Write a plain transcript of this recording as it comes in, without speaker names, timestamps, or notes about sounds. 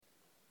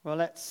Well,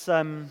 let's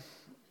turn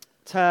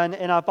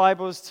in our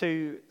Bibles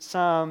to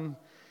Psalms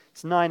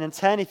 9 and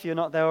 10 if you're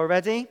not there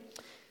already.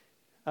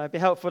 It'd be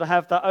helpful to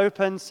have that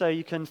open so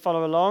you can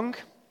follow along.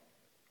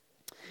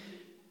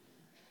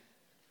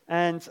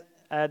 And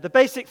the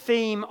basic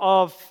theme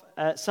of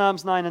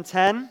Psalms 9 and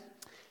 10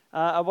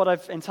 are what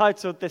I've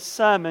entitled this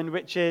sermon,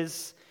 which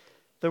is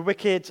The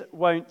Wicked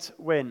Won't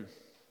Win.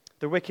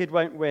 The Wicked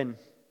Won't Win.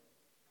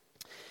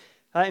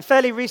 In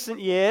fairly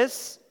recent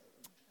years,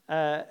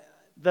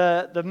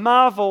 the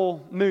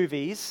Marvel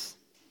movies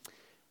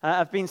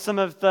have been some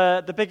of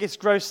the biggest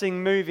grossing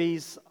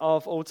movies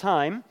of all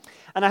time.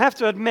 And I have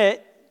to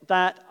admit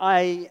that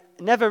I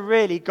never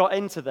really got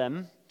into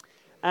them,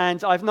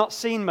 and I've not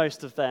seen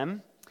most of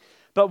them.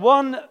 But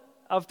one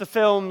of the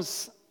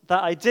films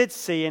that I did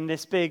see in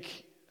this big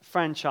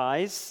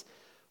franchise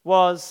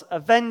was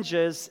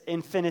Avengers: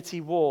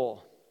 Infinity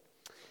War.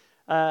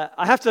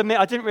 I have to admit,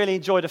 I didn't really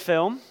enjoy the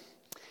film.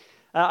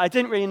 I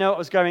didn't really know what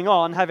was going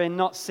on, having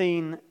not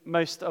seen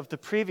most of the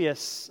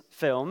previous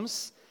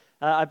films.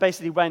 I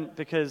basically went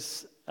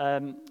because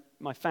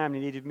my family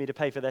needed me to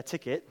pay for their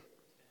ticket.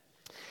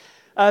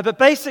 But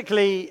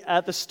basically,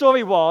 the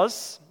story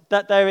was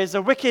that there is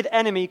a wicked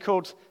enemy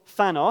called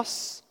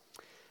Thanos.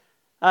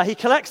 He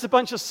collects a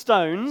bunch of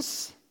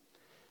stones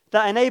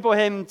that enable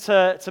him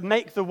to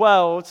make the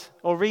world,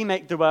 or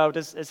remake the world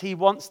as he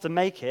wants to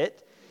make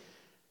it.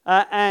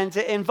 And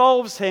it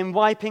involves him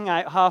wiping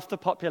out half the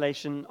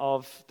population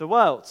of the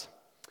world.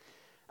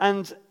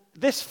 And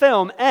this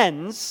film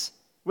ends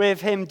with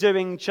him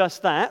doing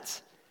just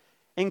that,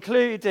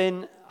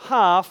 including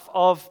half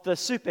of the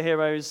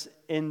superheroes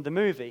in the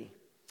movie.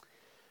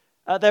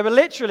 There were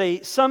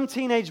literally some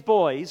teenage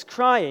boys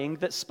crying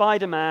that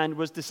Spider-Man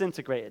was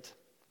disintegrated.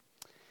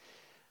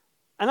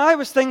 And I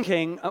was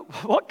thinking,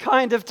 what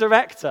kind of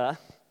director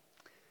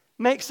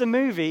makes a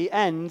movie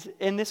end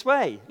in this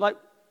way? Like,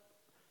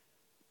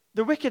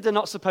 the wicked are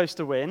not supposed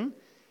to win.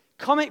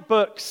 Comic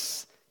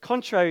books,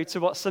 contrary to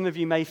what some of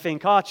you may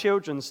think, are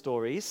children's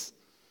stories.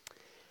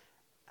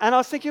 And I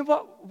was thinking,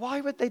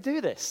 why would they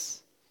do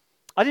this?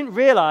 I didn't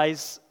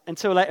realize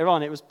until later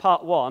on it was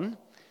part one,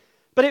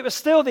 but it was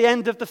still the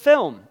end of the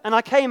film. And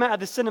I came out of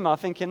the cinema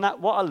thinking,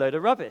 what a load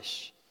of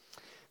rubbish.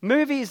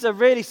 Movies are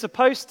really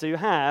supposed to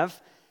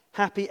have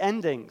happy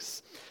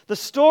endings. The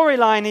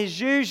storyline is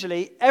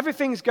usually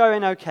everything's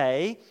going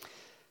okay,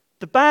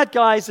 the bad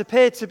guys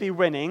appear to be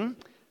winning,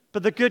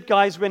 but the good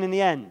guys win in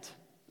the end.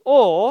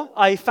 Or,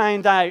 I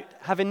found out,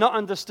 having not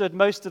understood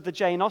most of the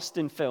Jane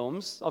Austen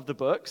films of the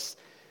books,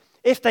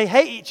 if they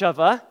hate each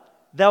other,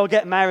 they'll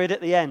get married at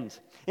the end.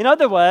 In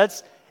other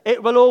words,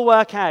 it will all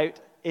work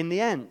out in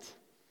the end.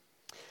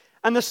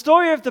 And the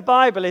story of the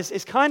Bible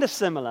is kind of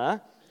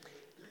similar,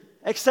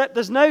 except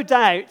there's no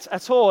doubt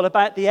at all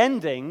about the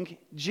ending.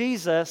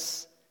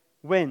 Jesus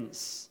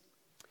wins.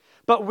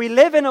 But we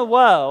live in a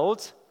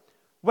world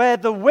where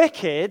the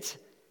wicked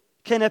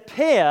can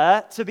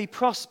appear to be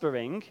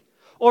prospering,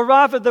 or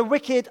rather the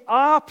wicked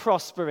are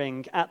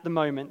prospering at the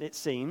moment, it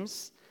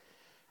seems.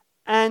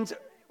 And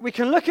we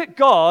can look at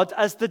God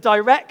as the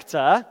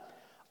director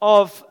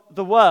of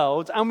the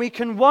world, and we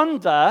can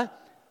wonder,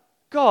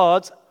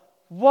 God,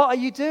 what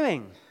are you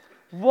doing?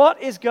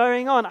 What is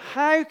going on?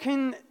 How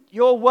can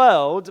your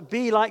world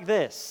be like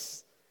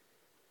this?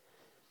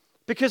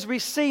 Because we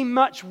see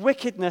much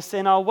wickedness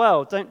in our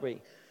world, don't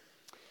we?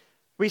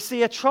 We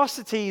see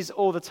atrocities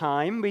all the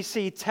time. We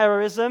see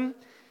terrorism,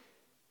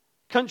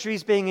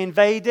 countries being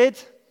invaded,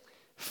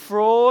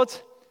 fraud,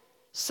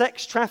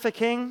 sex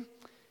trafficking,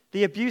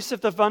 the abuse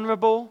of the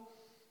vulnerable.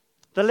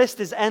 The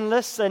list is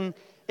endless and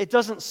it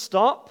doesn't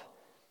stop.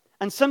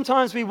 And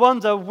sometimes we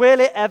wonder, will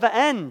it ever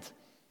end?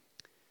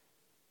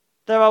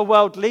 There are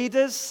world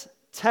leaders,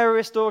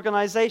 terrorist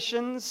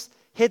organizations,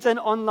 hidden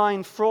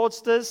online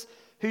fraudsters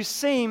who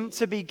seem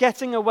to be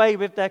getting away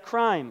with their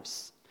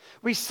crimes.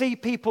 We see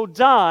people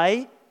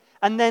die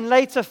and then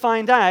later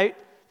find out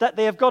that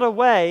they have got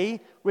away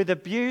with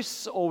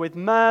abuse or with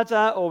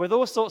murder or with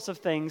all sorts of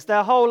things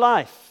their whole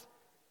life.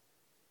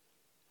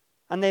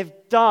 And they've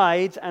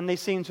died and they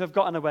seem to have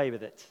gotten away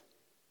with it.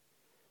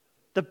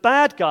 The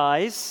bad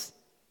guys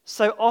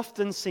so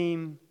often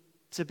seem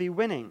to be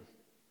winning.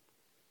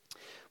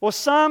 Well,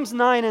 Psalms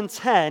 9 and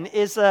 10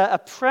 is a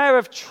prayer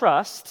of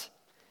trust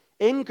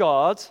in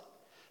God,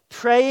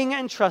 praying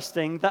and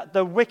trusting that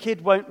the wicked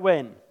won't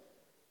win,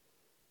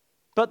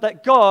 but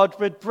that God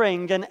would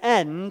bring an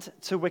end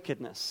to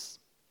wickedness.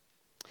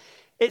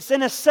 It's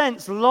in a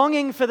sense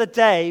longing for the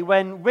day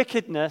when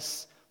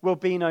wickedness will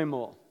be no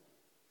more.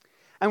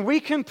 And we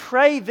can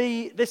pray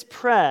this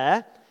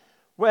prayer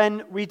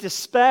when we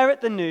despair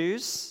at the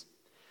news,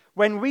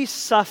 when we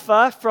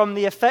suffer from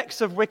the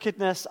effects of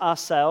wickedness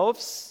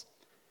ourselves,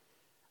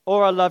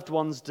 or our loved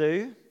ones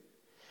do.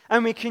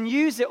 And we can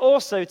use it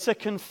also to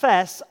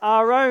confess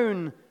our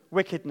own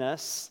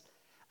wickedness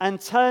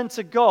and turn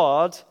to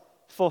God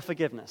for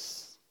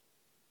forgiveness.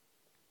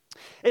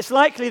 It's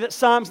likely that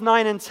Psalms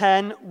 9 and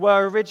 10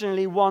 were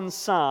originally one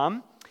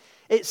psalm.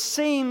 It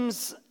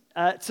seems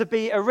to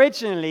be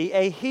originally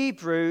a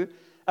Hebrew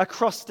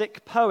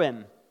acrostic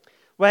poem,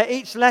 where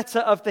each letter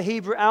of the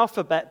Hebrew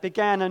alphabet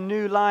began a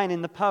new line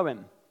in the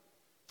poem.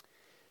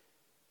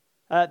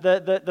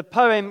 The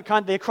poem,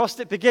 the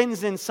acrostic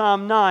begins in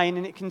Psalm 9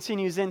 and it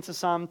continues into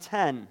Psalm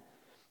 10.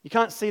 You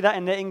can't see that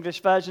in the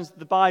English versions of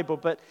the Bible,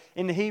 but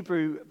in the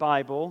Hebrew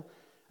Bible,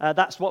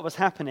 that's what was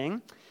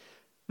happening.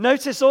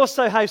 Notice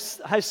also how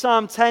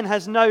Psalm 10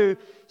 has no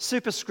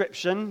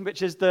superscription,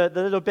 which is the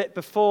little bit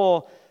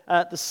before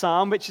the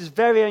psalm, which is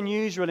very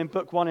unusual in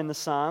Book 1 in the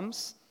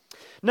Psalms.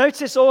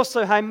 Notice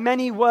also how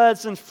many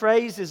words and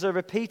phrases are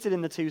repeated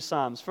in the two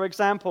psalms. For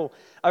example,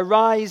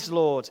 arise,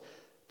 Lord,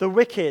 the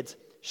wicked,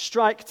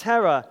 strike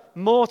terror,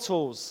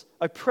 mortals,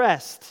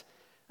 oppressed,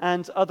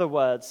 and other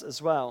words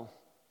as well.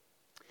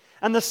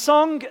 And the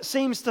song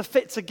seems to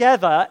fit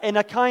together in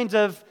a kind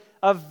of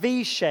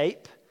V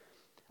shape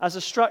as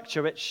a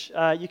structure, which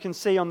you can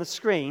see on the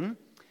screen.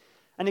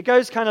 And it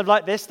goes kind of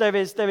like this. There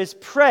is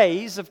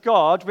praise of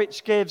God,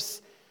 which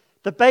gives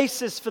the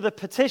basis for the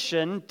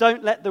petition,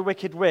 don't let the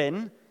wicked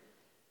win.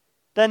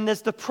 Then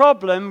there's the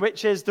problem,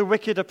 which is the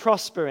wicked are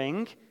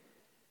prospering.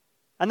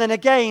 And then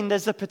again,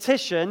 there's a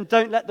petition,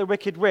 don't let the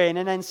wicked win.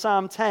 And then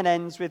Psalm 10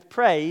 ends with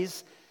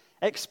praise,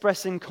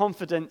 expressing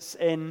confidence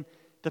in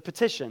the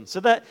petition. So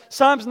that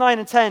Psalms 9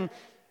 and 10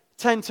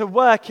 tend to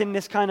work in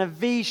this kind of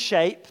V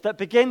shape that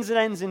begins and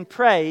ends in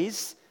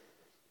praise,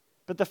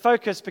 but the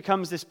focus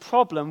becomes this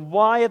problem.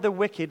 Why are the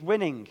wicked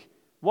winning?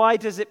 Why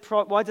do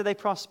they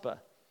prosper?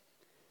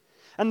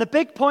 And the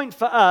big point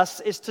for us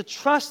is to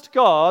trust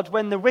God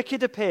when the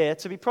wicked appear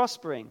to be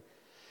prospering.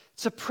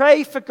 To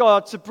pray for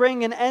God to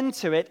bring an end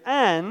to it,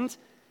 and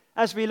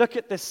as we look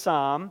at this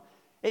psalm,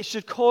 it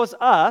should cause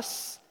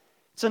us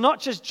to not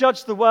just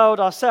judge the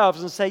world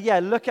ourselves and say, yeah,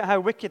 look at how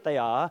wicked they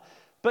are,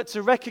 but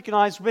to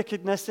recognize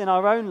wickedness in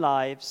our own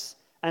lives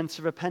and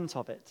to repent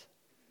of it.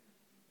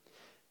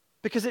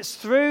 Because it's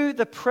through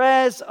the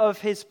prayers of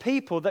his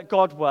people that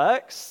God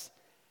works,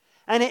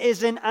 and it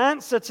is in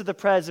answer to the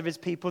prayers of his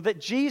people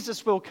that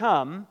Jesus will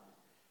come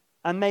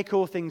and make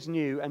all things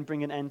new and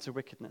bring an end to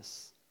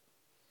wickedness.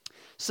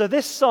 So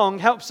this song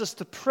helps us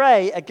to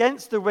pray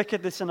against the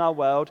wickedness in our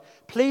world,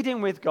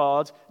 pleading with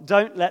God,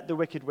 don't let the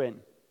wicked win.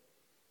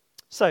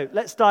 So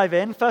let's dive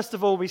in. First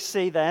of all, we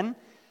see then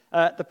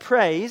the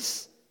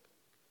praise.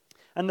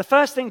 And the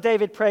first thing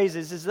David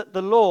praises is that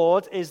the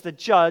Lord is the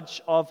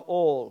judge of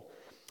all.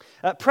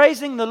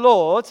 Praising the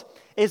Lord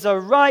is a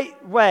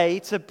right way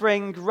to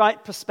bring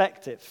right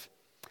perspective.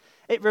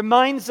 It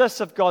reminds us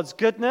of God's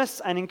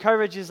goodness and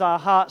encourages our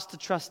hearts to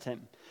trust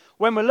him.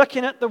 When we're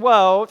looking at the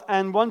world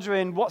and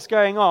wondering what's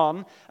going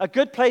on, a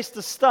good place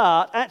to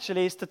start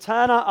actually is to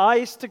turn our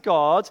eyes to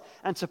God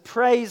and to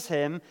praise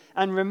him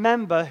and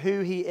remember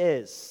who he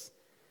is.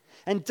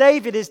 And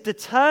David is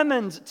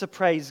determined to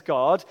praise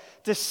God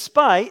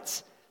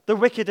despite the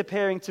wicked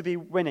appearing to be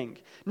winning.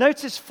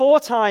 Notice 4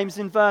 times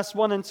in verse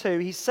 1 and 2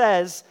 he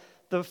says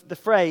the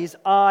phrase,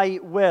 I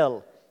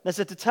will. There's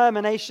a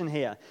determination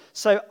here.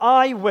 So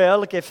I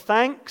will give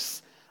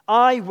thanks,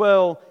 I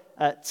will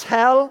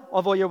tell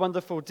of all your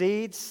wonderful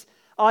deeds.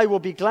 I will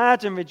be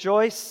glad and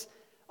rejoice.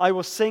 I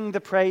will sing the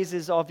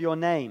praises of your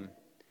name.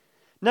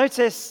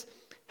 Notice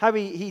how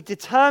he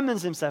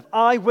determines himself.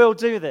 I will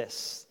do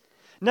this.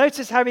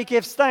 Notice how he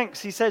gives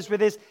thanks. He says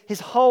with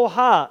his whole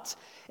heart.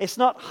 It's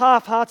not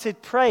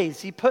half-hearted praise.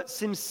 He puts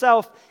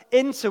himself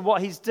into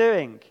what he's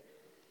doing.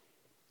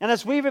 And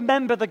as we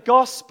remember the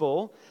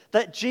gospel,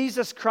 that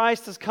Jesus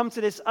Christ has come to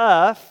this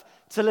earth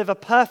to live a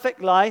perfect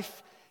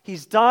life,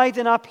 he's died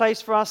in our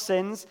place for our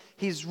sins.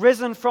 He's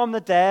risen from the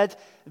dead.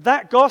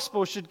 That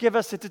gospel should give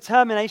us a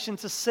determination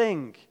to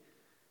sing.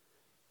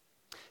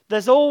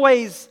 There's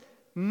always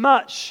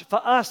much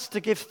for us to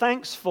give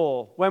thanks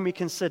for when we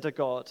consider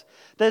God.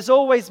 There's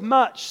always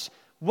much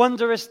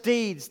wondrous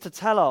deeds to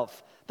tell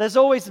of. There's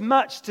always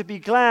much to be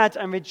glad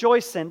and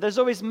rejoice in. There's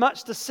always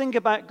much to sing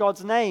about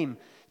God's name,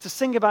 to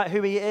sing about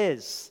who he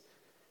is.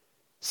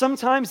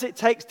 Sometimes it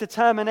takes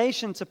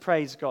determination to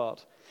praise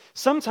God.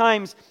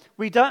 Sometimes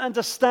we don't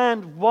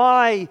understand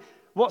why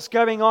what's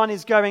going on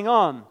is going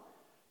on.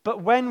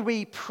 But when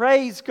we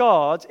praise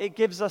God, it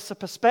gives us a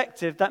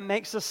perspective that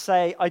makes us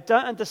say, I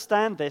don't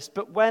understand this,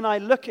 but when I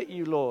look at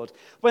you, Lord,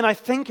 when I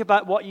think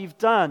about what you've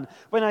done,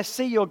 when I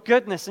see your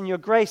goodness and your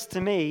grace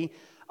to me,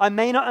 I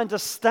may not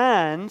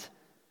understand,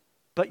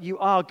 but you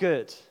are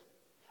good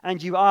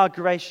and you are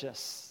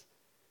gracious.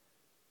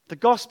 The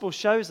gospel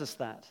shows us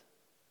that.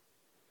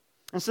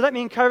 And so let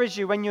me encourage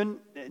you,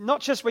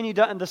 not just when you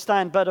don't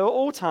understand, but at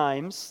all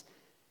times,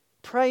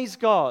 praise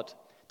God.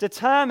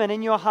 Determine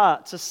in your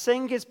heart to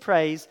sing his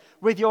praise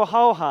with your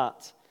whole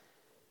heart,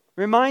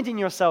 reminding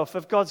yourself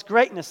of God's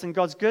greatness and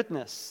God's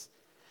goodness.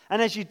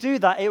 And as you do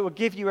that, it will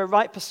give you a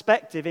right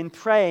perspective in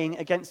praying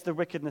against the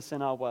wickedness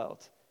in our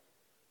world.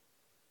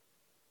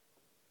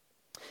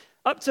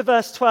 Up to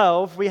verse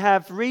 12, we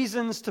have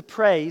reasons to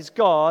praise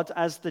God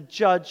as the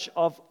judge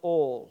of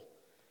all.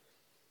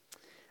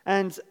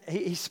 And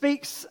he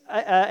speaks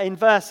in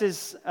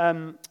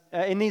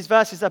these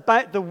verses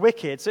about the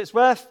wicked. So it's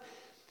worth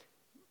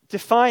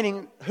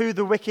defining who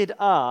the wicked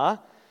are.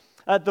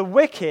 The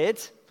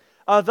wicked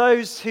are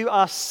those who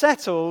are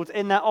settled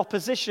in their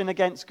opposition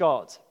against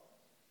God.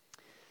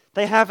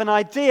 They have an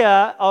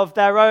idea of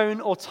their own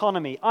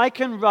autonomy. I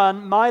can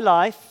run my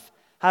life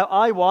how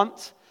I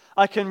want.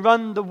 I can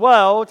run the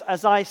world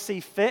as I see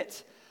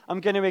fit.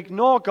 I'm going to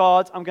ignore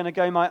God. I'm going to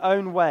go my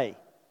own way.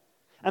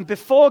 And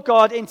before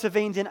God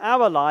intervened in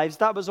our lives,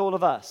 that was all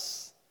of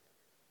us.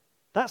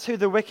 That's who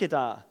the wicked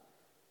are.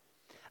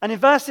 And in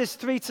verses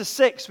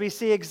 3-6, we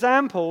see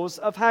examples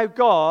of how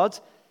God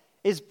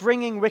is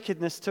bringing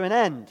wickedness to an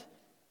end.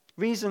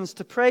 Reasons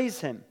to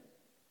praise him.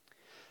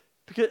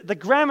 Because the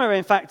grammar,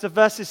 in fact, of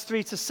verses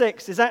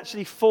 3-6 is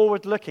actually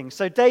forward-looking.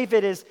 So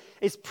David is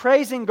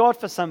praising God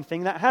for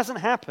something that hasn't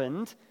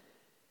happened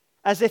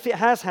as if it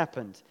has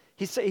happened.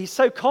 He's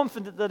so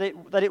confident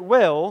that it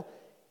will,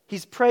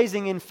 he's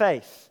praising in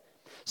faith.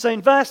 So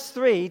in verse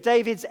 3,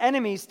 David's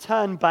enemies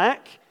turn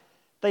back,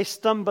 they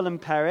stumble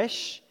and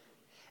perish.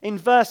 In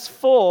verse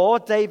 4,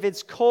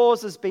 David's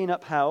cause has been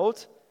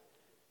upheld.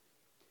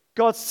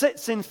 God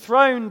sits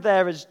enthroned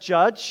there as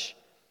judge.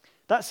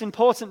 That's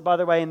important, by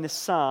the way, in this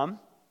psalm.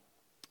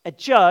 A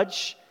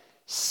judge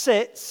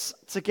sits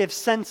to give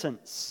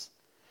sentence.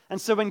 And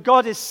so when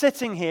God is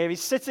sitting here,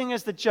 he's sitting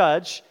as the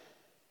judge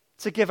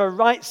to give a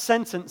right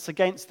sentence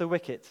against the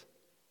wicked.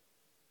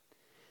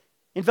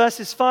 In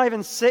verses 5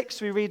 and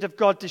 6, we read of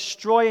God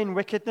destroying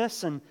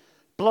wickedness and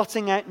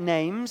blotting out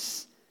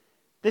names.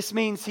 This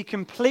means he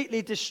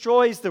completely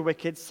destroys the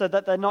wicked so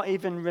that they're not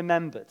even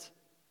remembered.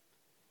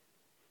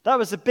 That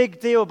was a big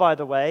deal, by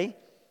the way,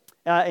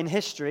 in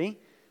history,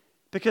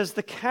 because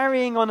the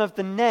carrying on of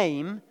the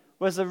name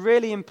was a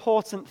really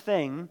important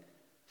thing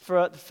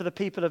for the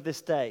people of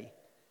this day.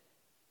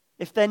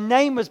 If their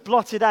name was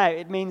blotted out,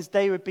 it means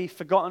they would be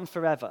forgotten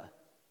forever.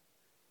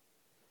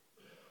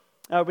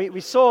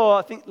 We saw,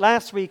 I think,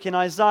 last week in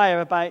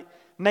Isaiah about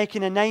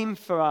making a name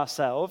for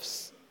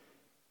ourselves,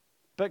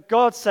 but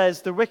God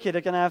says the wicked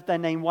are going to have their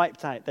name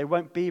wiped out. They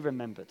won't be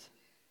remembered.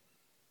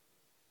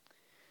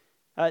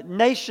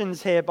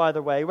 Nations here, by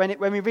the way,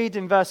 when we read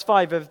in verse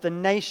 5 of the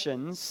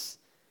nations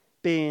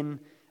being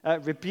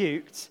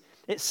rebuked,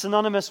 it's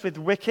synonymous with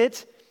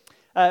wicked.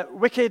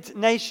 Wicked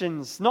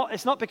nations,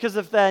 it's not because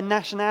of their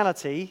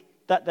nationality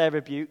that they're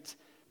rebuked,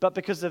 but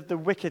because of the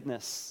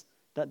wickedness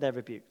that they're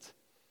rebuked.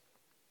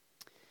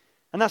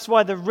 And that's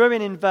why the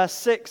ruin in verse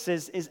 6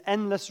 is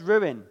endless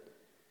ruin.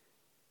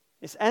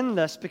 It's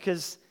endless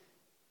because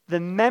the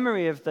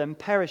memory of them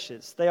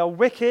perishes. They are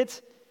wicked,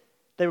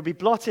 they will be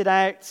blotted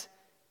out,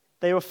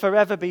 they will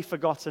forever be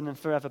forgotten and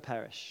forever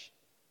perish.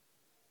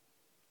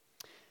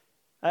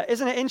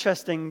 Isn't it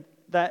interesting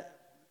that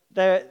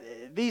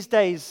these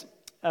days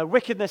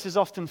wickedness is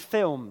often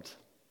filmed?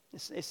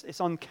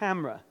 It's on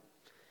camera.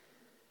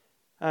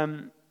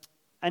 And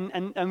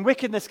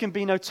wickedness can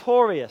be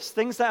notorious.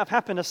 Things that have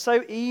happened are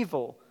so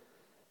evil.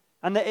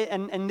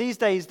 And these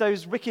days,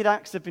 those wicked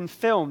acts have been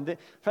filmed.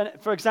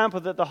 For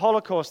example, the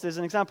Holocaust is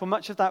an example.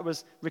 Much of that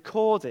was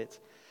recorded.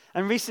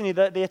 And recently,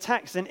 the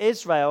attacks in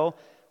Israel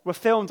were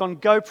filmed on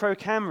GoPro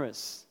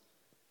cameras.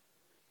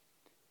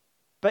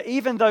 But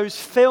even those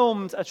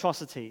filmed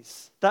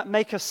atrocities that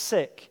make us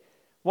sick,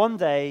 one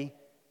day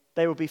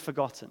they will be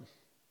forgotten.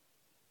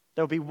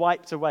 They'll be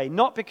wiped away.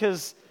 Not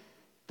because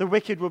the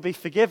wicked will be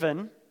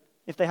forgiven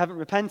if they haven't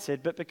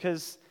repented, but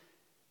because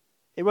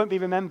it won't be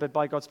remembered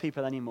by God's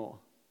people anymore.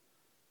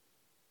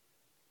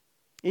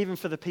 Even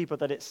for the people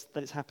that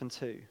it's happened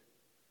to.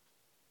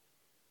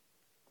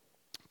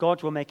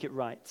 God will make it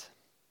right.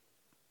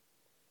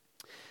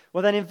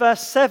 Well, then in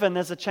verse 7,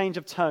 there's a change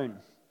of tone.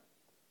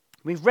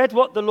 We've read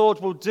what the Lord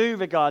will do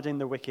regarding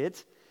the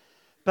wicked,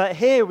 but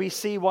here we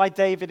see why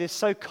David is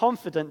so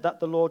confident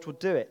that the Lord will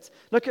do it.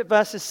 Look at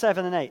verses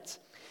 7 and 8.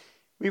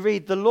 We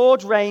read, "The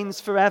Lord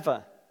reigns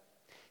forever.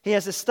 He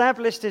has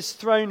established his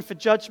throne for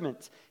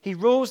judgment. He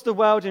rules the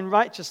world in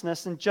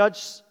righteousness and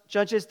judges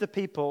the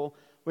people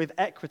with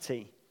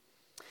equity."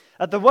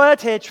 The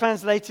word here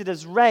translated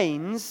as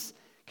reigns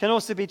can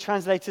also be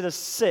translated as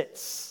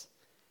sits,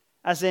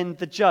 as in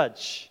the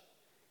judge.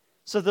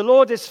 So the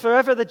Lord is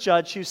forever the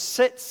judge who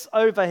sits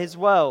over his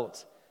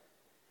world.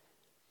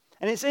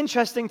 And it's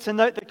interesting to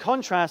note the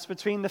contrast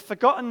between the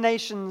forgotten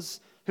nations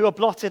who are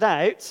blotted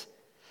out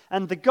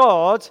and the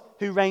God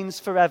who reigns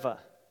forever.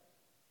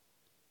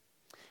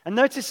 And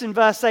notice in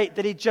verse 8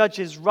 that he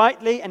judges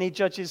rightly and he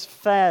judges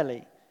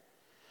fairly.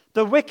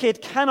 The wicked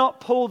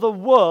cannot pull the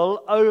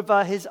wool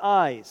over his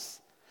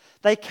eyes.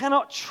 They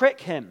cannot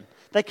trick him.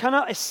 They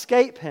cannot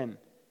escape him.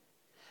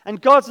 And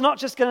God's not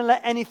just going to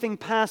let anything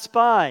pass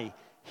by.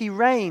 He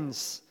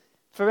reigns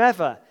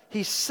forever.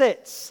 He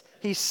sits,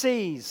 he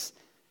sees,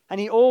 and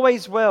he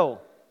always will.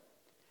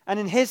 And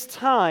in his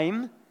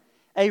time,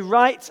 a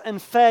right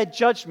and fair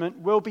judgment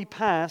will be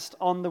passed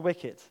on the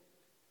wicked.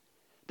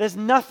 There's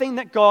nothing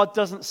that God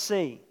doesn't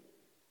see.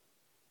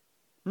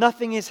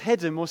 Nothing is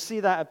hidden. We'll see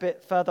that a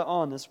bit further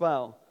on as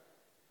well.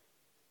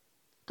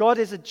 God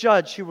is a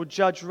judge who will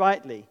judge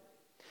rightly.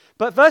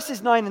 But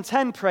verses 9 and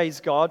 10 praise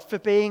God for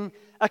being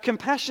a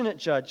compassionate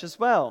judge as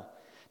well.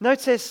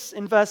 Notice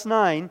in verse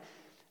 9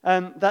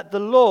 that the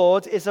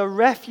Lord is a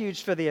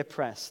refuge for the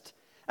oppressed,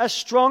 a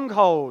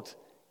stronghold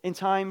in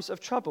times of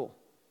trouble.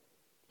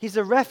 He's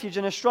a refuge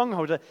and a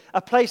stronghold,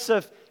 a place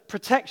of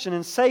protection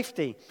and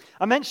safety.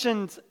 I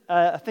mentioned,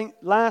 I think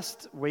it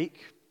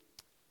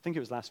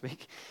was last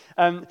week,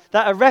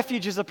 that a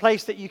refuge is a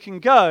place that you can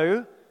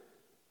go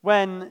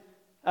when,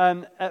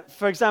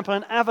 for example,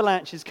 an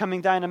avalanche is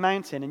coming down a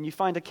mountain and you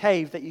find a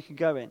cave that you can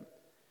go in.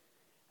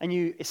 And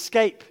you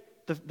escape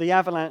the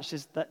avalanche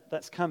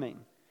that's coming.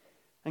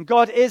 And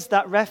God is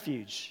that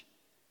refuge.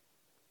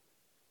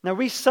 Now,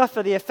 we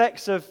suffer the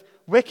effects of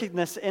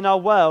wickedness in our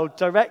world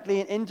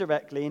directly and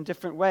indirectly in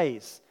different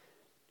ways.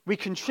 We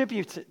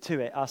contribute to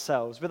it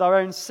ourselves with our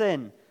own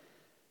sin.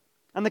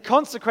 And the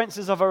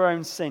consequences of our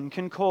own sin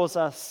can cause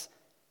us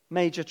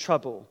major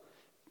trouble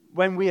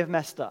when we have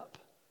messed up.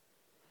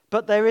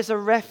 But there is a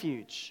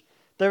refuge.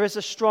 There is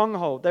a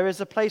stronghold. There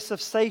is a place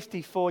of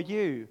safety for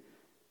you,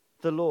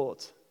 the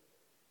Lord.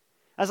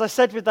 As I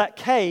said with that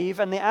cave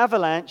and the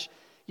avalanche,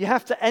 you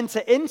have to enter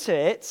into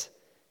it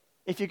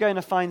if you're going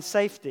to find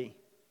safety.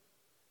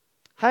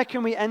 How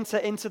can we enter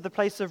into the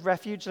place of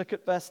refuge? Look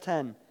at verse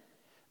 10.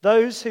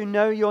 Those who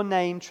know your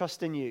name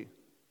trust in you.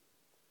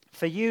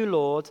 For you,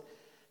 Lord,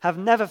 have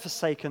never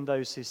forsaken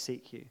those who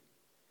seek you.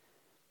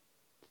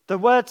 The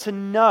word to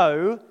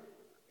know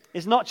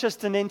is not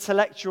just an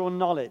intellectual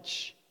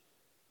knowledge,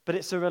 but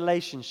it's a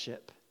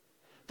relationship.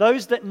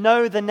 Those that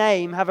know the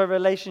name have a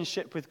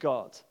relationship with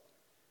God.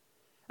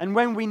 And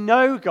when we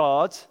know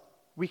God,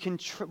 we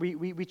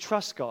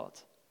trust God.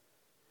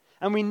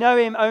 And we know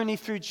him only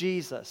through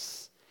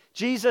Jesus.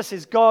 Jesus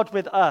is God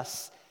with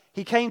us.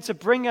 He came to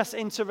bring us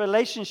into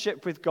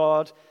relationship with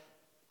God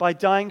by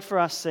dying for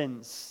our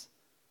sins.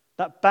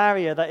 That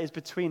barrier that is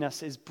between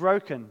us is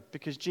broken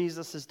because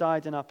Jesus has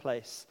died in our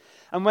place.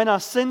 And when our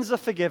sins are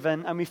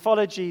forgiven and we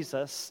follow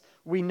Jesus,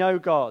 we know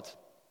God.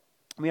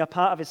 We are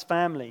part of his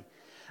family.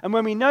 And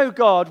when we know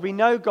God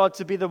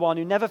to be the one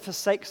who never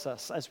forsakes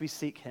us as we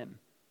seek him.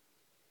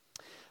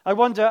 I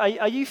wonder,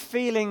 are you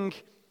feeling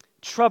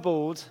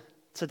troubled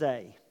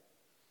today?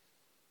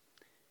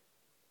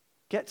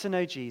 Get to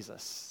know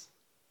Jesus.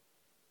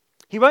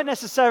 He won't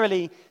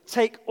necessarily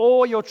take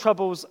all your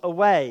troubles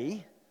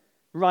away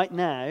right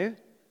now,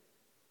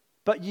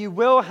 but you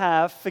will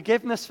have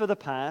forgiveness for the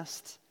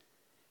past,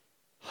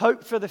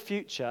 hope for the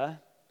future,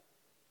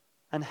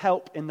 and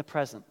help in the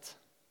present.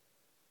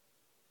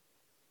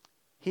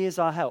 He is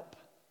our help.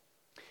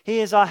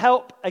 He is our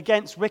help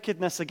against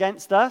wickedness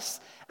against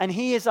us, and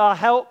he is our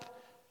help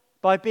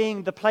by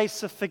being the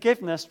place of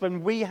forgiveness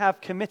when we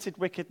have committed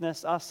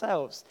wickedness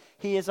ourselves.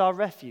 He is our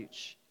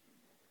refuge.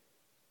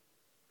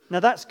 Now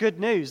that's good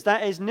news.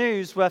 That is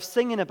news worth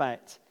singing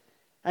about.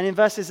 And in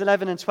verses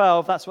 11 and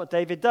 12, that's what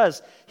David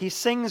does. He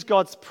sings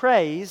God's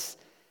praise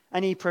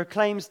and he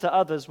proclaims to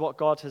others what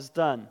God has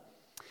done.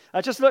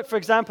 Just look, for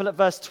example, at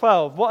verse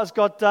 12. What has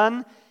God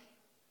done?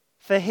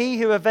 For he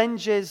who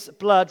avenges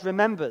blood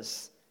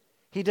remembers.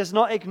 He does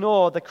not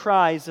ignore the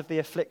cries of the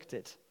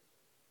afflicted.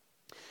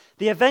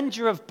 The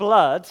avenger of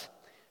blood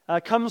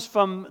comes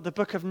from the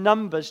book of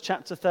Numbers,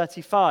 chapter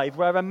 35,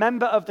 where a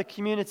member of the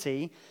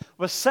community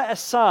was set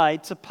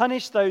aside to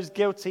punish those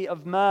guilty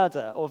of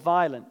murder or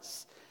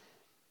violence.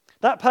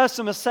 That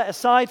person was set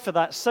aside for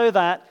that so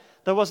that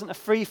there wasn't a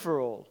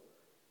free-for-all.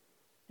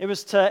 It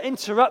was to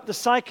interrupt the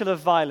cycle of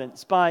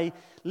violence by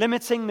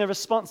limiting the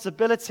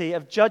responsibility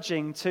of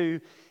judging to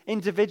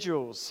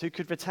individuals who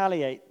could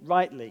retaliate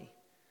rightly.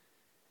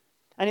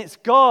 And it's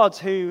God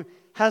who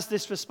has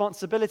this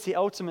responsibility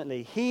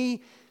ultimately.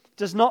 He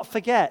does not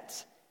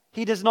forget.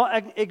 He does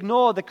not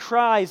ignore the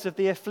cries of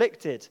the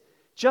afflicted.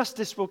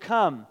 Justice will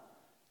come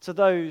for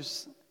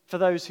those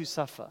who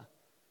suffer.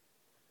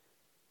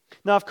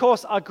 Now, of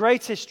course, our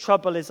greatest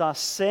trouble is our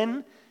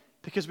sin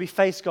because we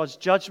face God's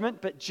judgment,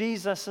 but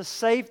Jesus has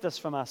saved us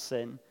from our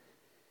sin.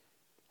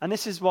 And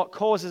this is what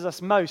causes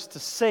us most to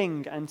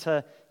sing and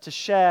to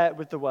share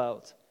with the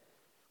world.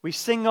 We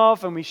sing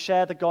of and we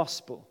share the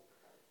gospel,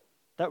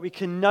 that we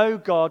can know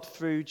God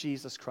through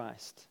Jesus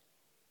Christ.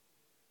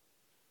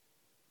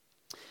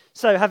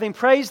 So, having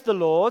praised the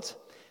Lord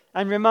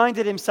and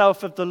reminded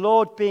himself of the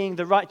Lord being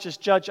the righteous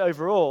judge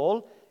over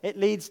all, it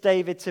leads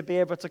David to be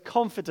able to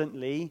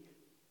confidently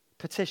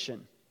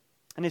petition.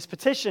 And his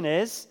petition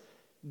is,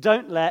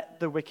 don't let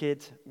the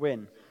wicked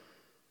win.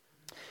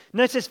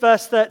 Notice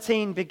verse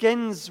 13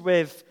 begins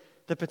with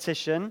the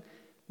petition,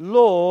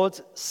 Lord,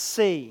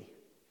 see.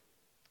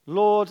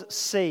 Lord,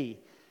 see.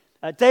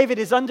 David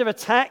is under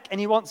attack and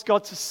he wants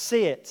God to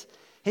see it.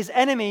 His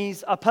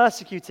enemies are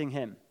persecuting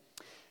him.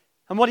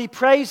 And what he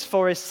prays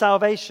for is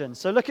salvation.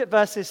 So look at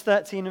verses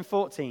 13 and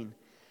 14.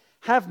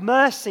 Have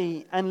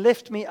mercy and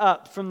lift me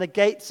up from the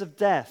gates of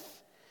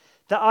death,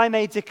 that I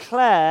may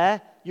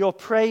declare your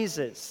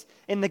praises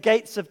in the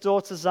gates of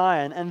daughter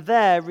Zion, and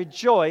there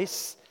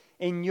rejoice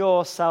in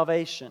your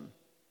salvation.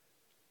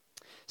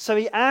 So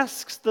he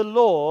asks the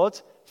Lord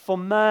for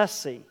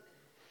mercy,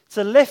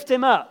 to lift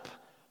him up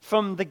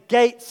from the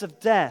gates of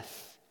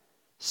death,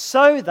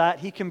 so that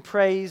he can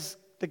praise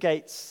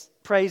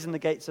in the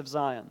gates of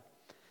Zion.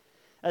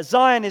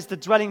 Zion is the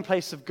dwelling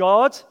place of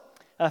God.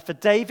 For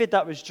David,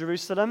 that was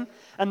Jerusalem.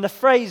 And the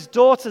phrase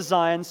daughter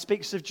Zion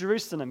speaks of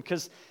Jerusalem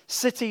because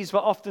cities were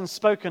often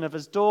spoken of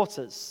as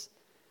daughters.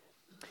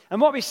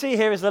 And what we see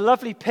here is a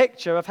lovely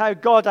picture of how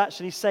God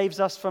actually saves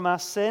us from our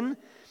sin.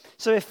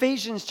 So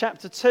Ephesians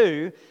chapter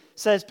 2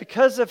 says,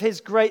 because of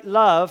his great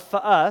love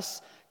for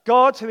us,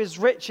 God, who is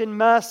rich in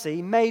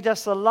mercy, made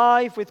us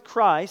alive with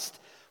Christ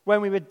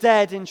when we were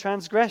dead in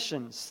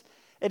transgressions.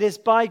 It is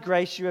by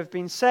grace you have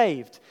been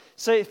saved.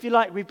 So if you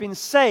like, we've been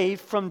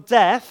saved from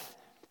death,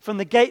 from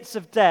the gates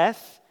of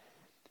death,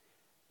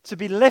 to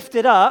be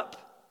lifted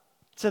up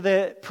to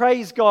the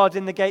praise God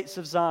in the gates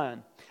of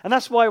Zion. And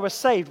that's why we're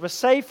saved. We're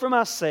saved from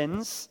our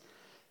sins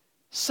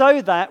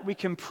so that we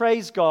can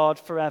praise God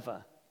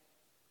forever.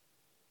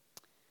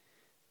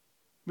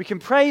 We can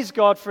praise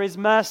God for his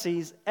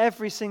mercies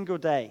every single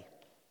day.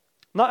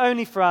 Not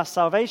only for our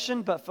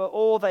salvation, but for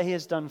all that he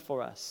has done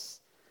for us.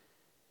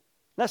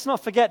 Let's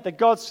not forget that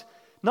God's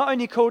not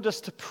only called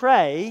us to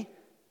pray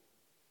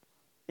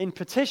in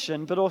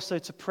petition, but also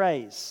to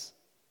praise.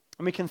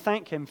 And we can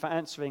thank him for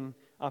answering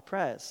our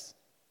prayers.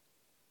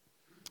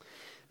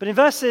 But in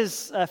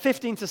verses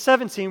 15 to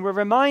 17, we're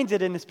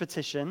reminded in this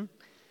petition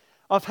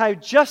of how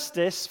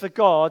justice for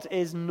God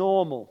is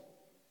normal.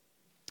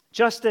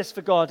 Justice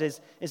for God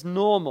is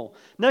normal.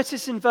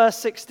 Notice in verse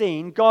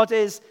 16, God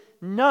is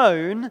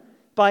known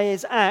by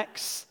his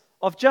acts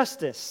of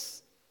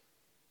justice.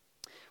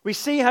 We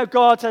see how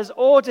God has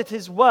ordered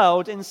his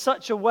world in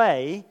such a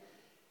way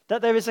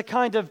that there is a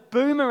kind of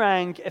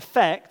boomerang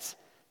effect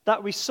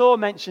that we saw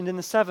mentioned in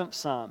the 7th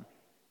Psalm.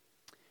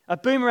 A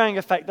boomerang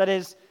effect, that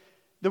is,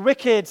 the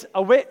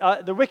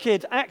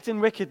wicked act in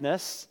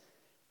wickedness,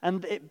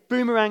 and it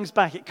boomerangs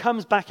back. It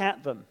comes back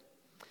at them.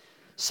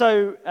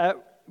 So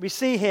we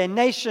see here,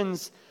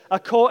 nations are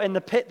caught in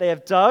the pit they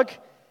have dug,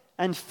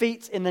 and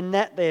feet in the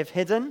net they have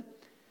hidden.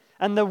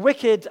 And the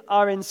wicked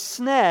are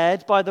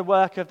ensnared by the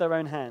work of their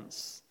own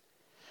hands.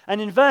 And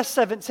in verse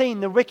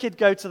 17, the wicked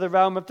go to the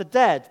realm of the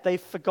dead.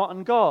 They've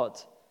forgotten God.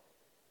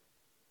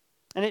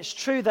 And it's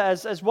true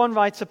that, as one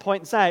writer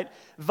points out,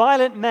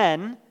 violent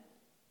men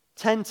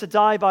tend to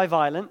die by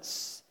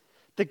violence.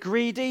 The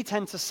greedy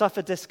tend to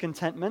suffer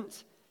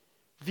discontentment.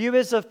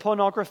 Viewers of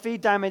pornography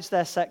damage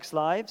their sex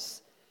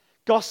lives.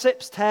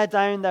 Gossips tear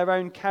down their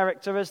own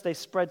character as they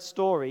spread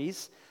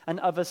stories, and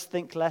others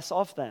think less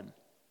of them.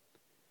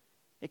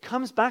 It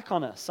comes back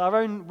on us, our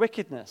own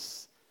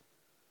wickedness.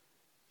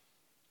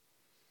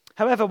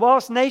 However,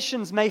 whilst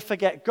nations may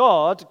forget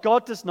God,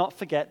 God does not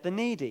forget the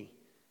needy.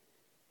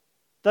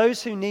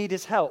 Those who need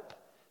his help,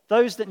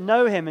 those that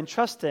know him and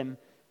trust him,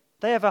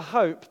 they have a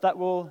hope that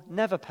will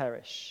never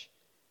perish.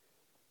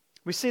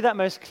 We see that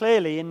most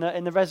clearly in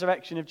the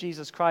resurrection of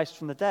Jesus Christ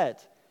from the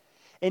dead.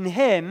 In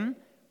him,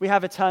 we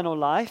have eternal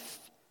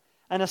life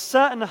and a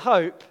certain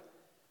hope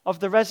of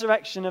the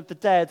resurrection of the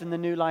dead and the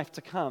new life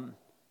to come.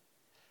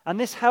 And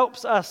this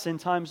helps us in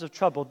times of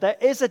trouble. There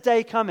is a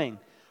day coming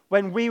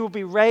when we will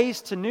be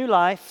raised to new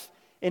life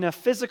in a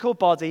physical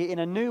body, in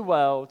a new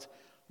world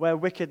where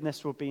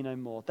wickedness will be no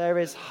more. There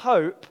is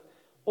hope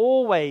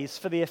always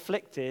for the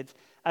afflicted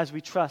as we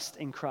trust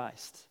in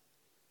Christ.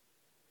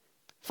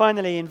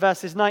 Finally, in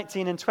verses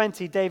 19 and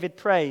 20, David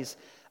prays,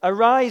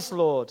 "Arise,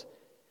 Lord,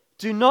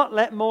 do not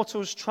let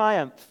mortals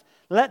triumph.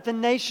 Let the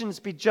nations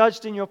be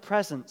judged in your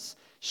presence.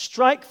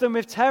 Strike them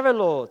with terror,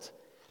 Lord.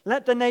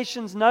 Let the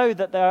nations know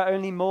that they are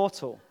only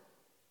mortal."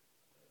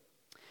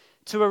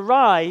 To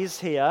arise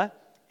here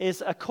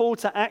is a call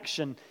to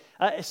action.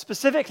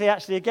 Specifically,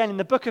 actually, again, in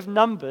the book of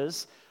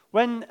Numbers,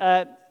 when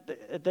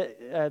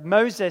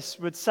Moses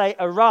would say,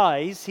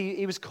 "Arise,"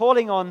 he was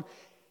calling on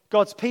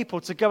God's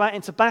people to go out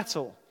into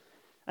battle.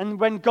 And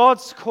when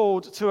God's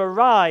called to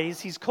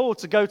arise, he's called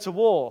to go to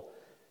war,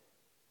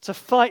 to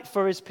fight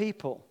for his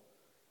people.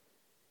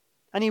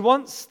 And he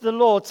wants the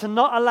Lord to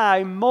not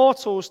allow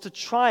mortals to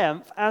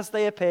triumph as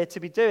they appear to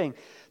be doing.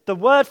 The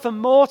word for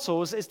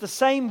mortals is the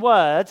same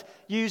word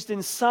used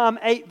in Psalm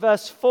 8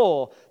 verse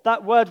 4,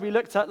 that word we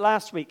looked at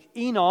last week,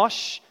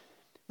 Enosh,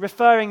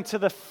 referring to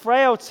the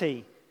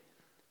frailty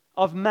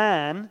of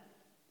man,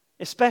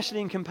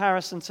 especially in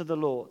comparison to the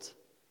Lord.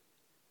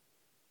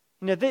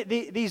 You know,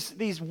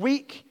 these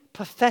weak,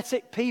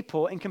 pathetic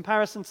people in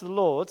comparison to the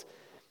Lord,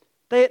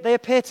 they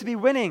appear to be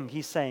winning,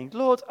 he's saying.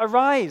 Lord,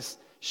 arise,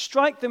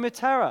 strike them with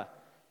terror.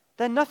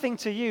 They're nothing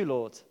to you,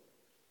 Lord.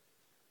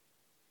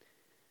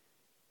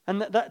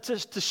 And that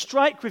to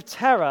strike with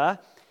terror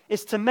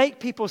is to make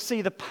people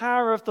see the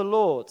power of the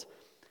Lord.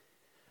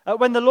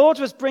 When the Lord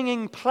was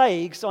bringing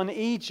plagues on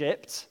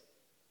Egypt,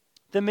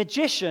 the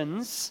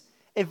magicians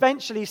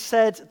eventually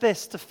said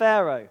this to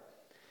Pharaoh.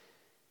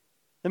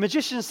 The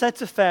magicians said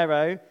to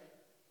Pharaoh,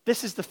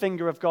 "This is the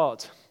finger of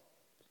God."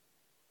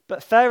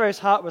 But Pharaoh's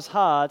heart was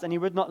hard, and he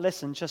would not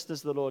listen, just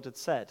as the Lord had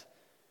said.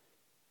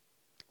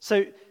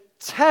 So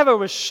terror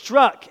was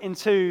struck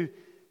into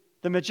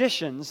the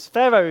magicians.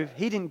 Pharaoh,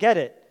 he didn't get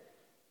it.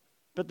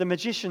 But the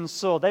magicians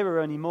saw they were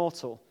only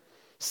mortal.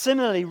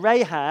 Similarly,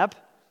 Rahab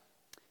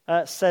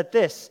said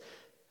this.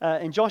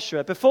 in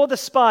Joshua. Before the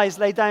spies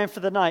lay down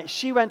for the night,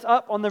 she went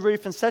up on the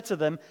roof and said to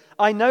them,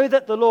 I know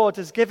that the Lord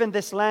has given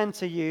this land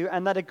to you,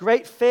 and that a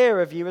great fear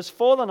of you has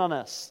fallen on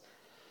us,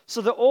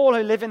 so that all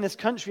who live in this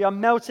country are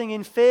melting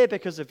in fear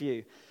because of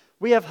you.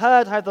 We have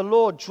heard how the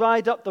Lord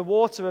dried up the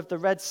water of the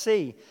Red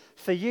Sea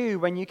for you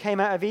when you came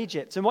out of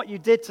Egypt, and what you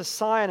did to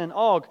Sihon and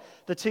Og,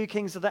 the two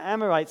kings of the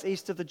Amorites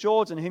east of the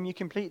Jordan, whom you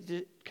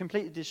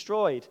completely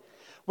destroyed.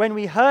 When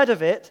we heard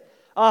of it,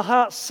 our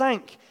hearts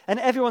sank, and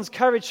everyone's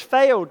courage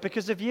failed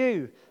because of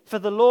you. For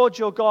the Lord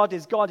your God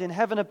is God in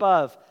heaven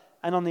above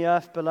and on the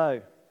earth below.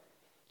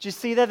 Do you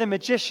see there the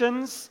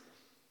magicians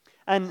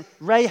and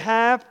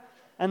Rahab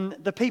and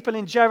the people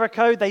in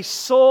Jericho? They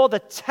saw the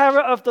terror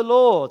of the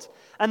Lord,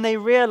 and they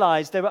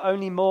realized they were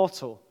only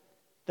mortal.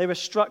 They were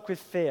struck with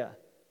fear.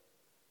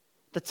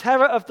 The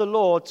terror of the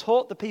Lord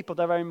taught the people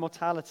their own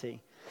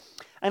mortality.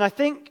 And I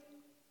think,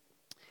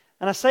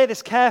 and I say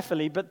this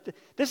carefully, but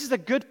this is a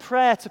good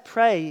prayer to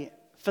pray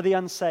for the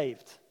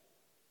unsaved.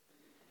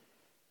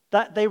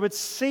 That they would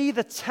see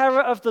the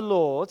terror of the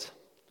Lord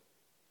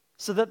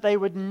so that they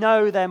would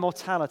know their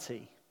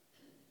mortality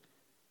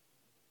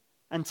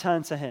and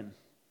turn to Him.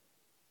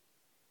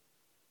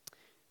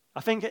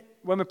 I think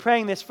when we're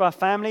praying this for our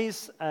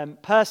families,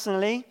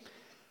 personally,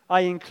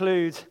 I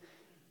include,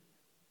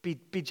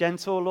 be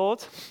gentle,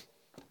 Lord,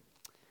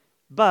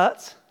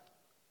 but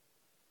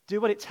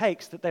do what it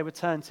takes that they would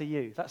turn to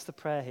you. That's the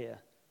prayer here.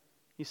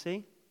 You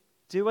see?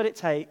 Do what it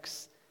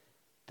takes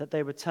that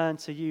they would turn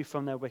to you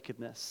from their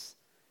wickedness,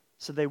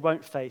 so they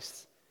won't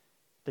face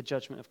the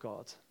judgment of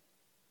God.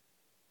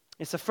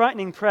 It's a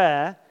frightening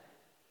prayer,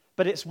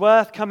 but it's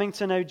worth coming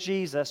to know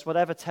Jesus,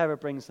 whatever terror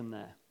brings them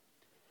there.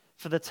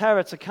 For the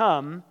terror to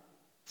come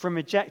from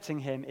rejecting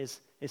Him is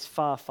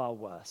far, far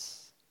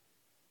worse.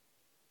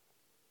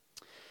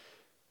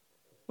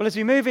 Well, as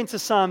we move into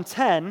Psalm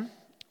 10,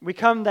 we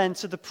come then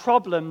to the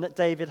problem that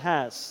David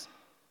has.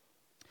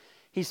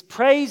 He's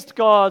praised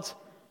God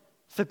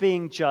for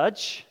being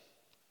judge.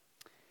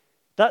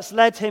 That's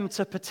led him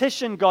to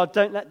petition God,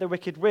 don't let the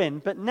wicked win.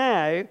 But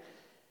now,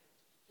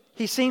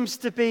 he seems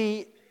to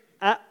be,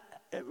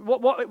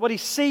 what he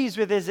sees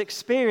with his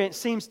experience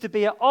seems to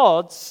be at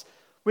odds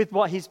with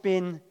what he's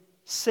been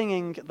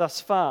singing thus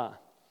far.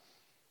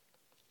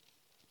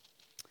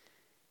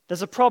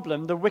 There's a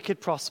problem, the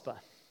wicked prosper.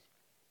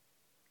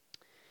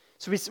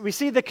 So we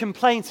see the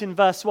complaint in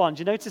verse 1. Do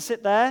you notice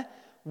it there?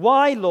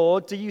 Why,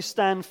 Lord, do you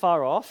stand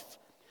far off?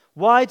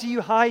 Why do you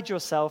hide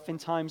yourself in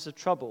times of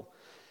trouble?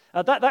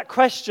 That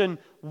question,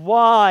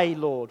 why,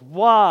 Lord,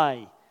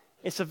 why?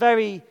 It's a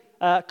very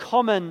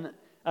common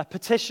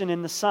petition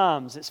in the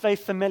Psalms. It's very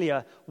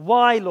familiar.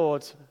 Why,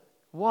 Lord,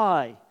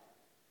 why?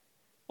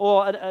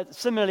 Or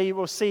similarly,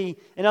 we'll see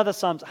in other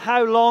Psalms,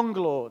 how long,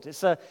 Lord?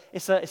 It's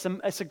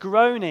a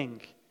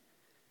groaning.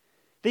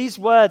 These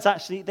words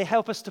actually, they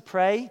help us to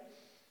pray.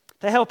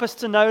 They help us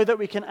to know that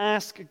we can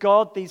ask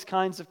God these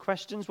kinds of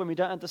questions when we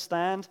don't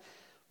understand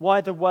why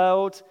the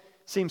world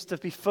seems to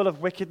be full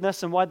of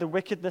wickedness and why the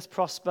wickedness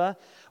prosper.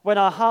 When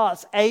our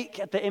hearts ache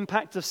at the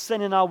impact of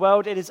sin in our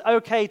world, it is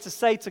okay to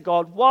say to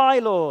God, why,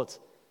 Lord?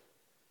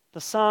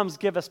 The Psalms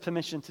give us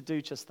permission to do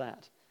just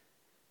that.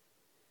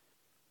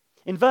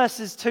 In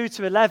verses 2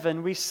 to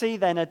 11, we see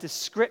then a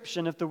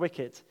description of the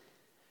wicked.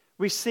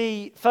 We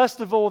see, first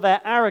of all,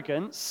 their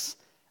arrogance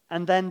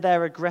and then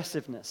their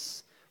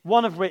aggressiveness,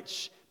 one of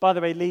which, by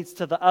the way, leads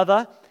to the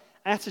other.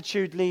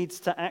 Attitude leads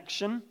to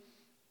action.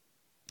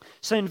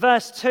 So in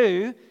verse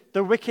 2,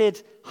 the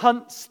wicked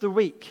hunts the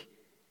weak.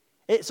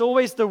 It's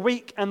always the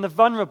weak and the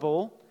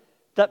vulnerable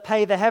that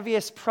pay the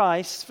heaviest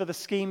price for the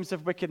schemes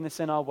of wickedness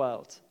in our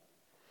world.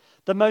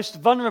 The most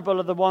vulnerable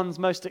are the ones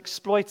most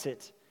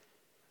exploited.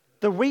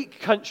 The weak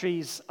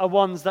countries are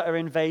ones that are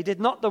invaded,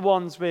 not the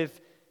ones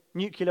with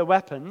nuclear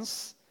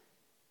weapons.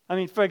 I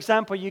mean, for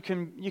example, you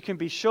can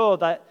be sure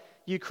that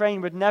Ukraine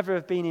would never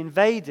have been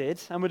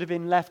invaded and would have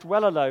been left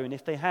well alone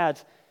if they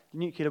had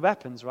nuclear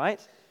weapons,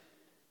 right?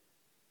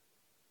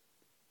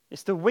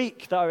 It's the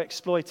weak that are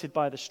exploited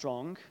by the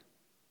strong.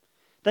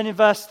 Then in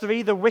verse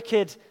 3, the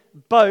wicked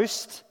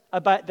boast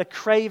about the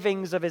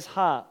cravings of his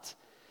heart.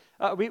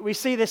 We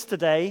see this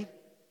today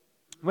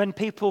when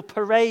people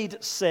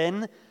parade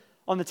sin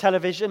on the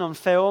television, on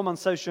film, on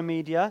social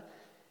media,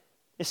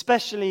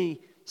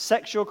 especially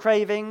sexual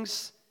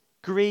cravings,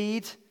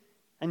 greed,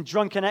 and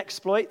drunken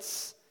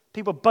exploits.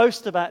 People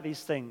boast about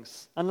these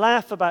things and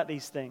laugh about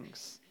these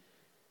things.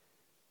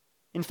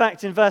 In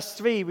fact, in verse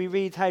 3, we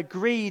read how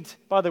greed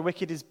by the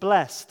wicked is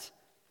blessed.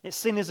 It's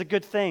seen as a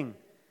good thing.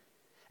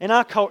 In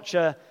our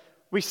culture,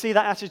 we see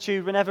that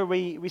attitude whenever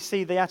we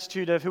see the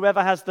attitude of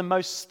whoever has the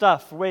most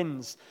stuff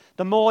wins.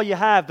 The more you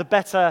have, the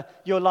better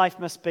your life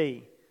must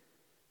be.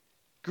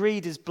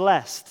 Greed is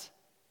blessed.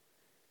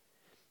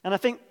 And I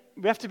think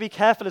we have to be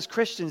careful as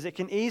Christians. It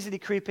can easily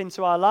creep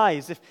into our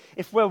lives.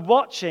 If we're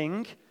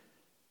watching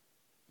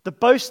the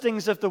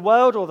boastings of the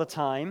world all the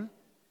time,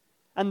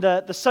 and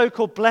the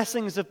so-called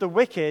blessings of the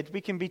wicked,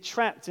 we can be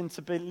trapped into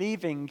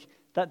believing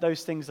that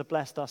those things are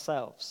blessed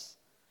ourselves.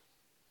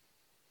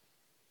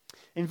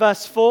 In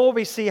verse 4,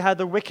 we see how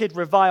the wicked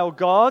revile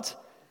God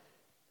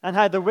and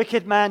how the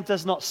wicked man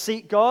does not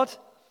seek God.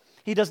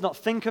 He does not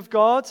think of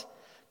God.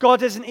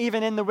 God isn't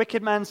even in the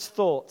wicked man's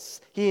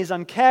thoughts. He is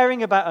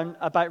uncaring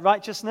about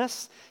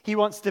righteousness. He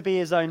wants to be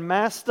his own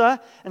master,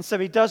 and so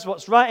he does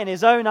what's right in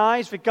his own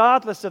eyes,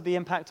 regardless of the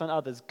impact on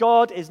others.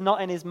 God is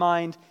not in his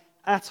mind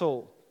at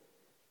all.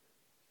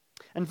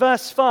 And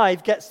verse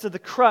 5 gets to the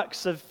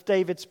crux of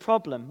David's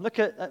problem. Look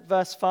at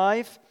verse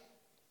 5.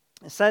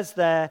 It says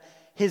there,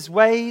 his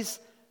ways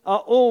are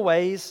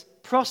always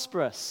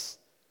prosperous.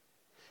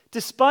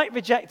 Despite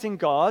rejecting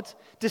God,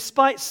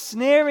 despite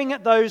sneering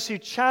at those who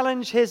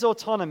challenge his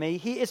autonomy,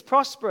 he is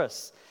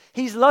prosperous.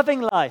 He's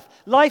loving life.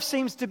 Life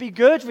seems to be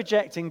good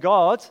rejecting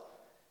God.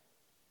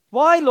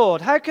 Why,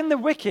 Lord? How can the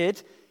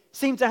wicked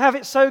seem to have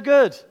it so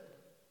good?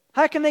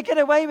 How can they get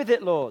away with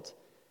it, Lord?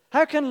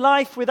 How can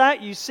life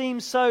without you seem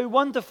so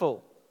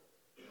wonderful?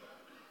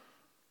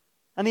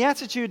 And the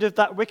attitude of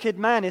that wicked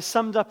man is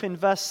summed up in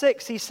verse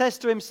 6. He says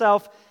to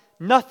himself,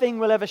 nothing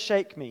will ever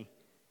shake me.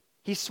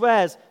 He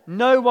swears,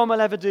 no one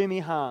will ever do me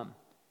harm.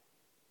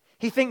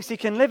 He thinks he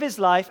can live his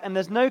life and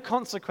there's no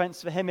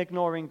consequence for him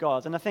ignoring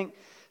God. And I think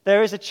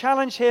there is a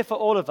challenge here for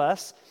all of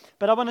us,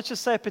 but I want to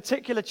just say a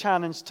particular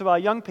challenge to our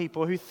young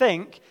people who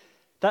think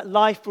that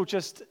life will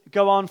just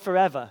go on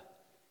forever,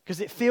 because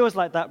it feels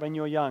like that when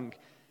you're young.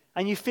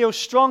 And you feel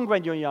strong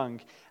when you're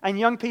young. And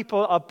young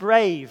people are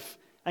brave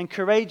and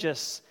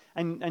courageous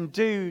and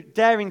do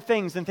daring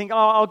things and think, oh,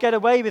 I'll get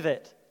away with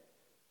it.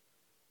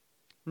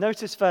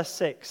 Notice verse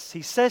 6.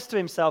 He says to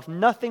himself,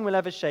 nothing will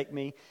ever shake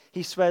me.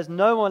 He swears,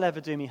 no one will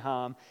ever do me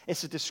harm.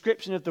 It's a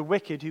description of the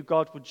wicked who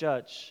God will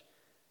judge.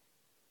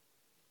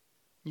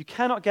 You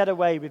cannot get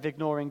away with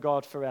ignoring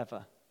God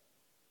forever.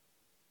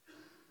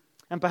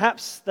 And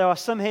perhaps there are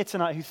some here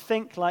tonight who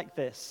think like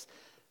this.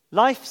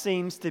 Life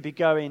seems to be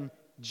going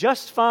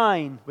just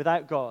fine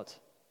without God.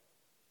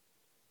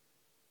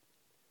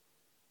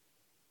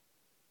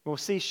 We'll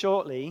see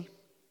shortly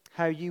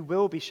how you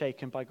will be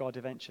shaken by God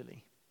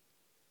eventually.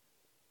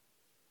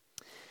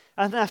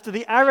 And after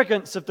the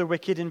arrogance of the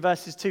wicked in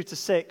verses 2 to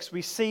 6,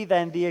 we see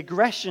then the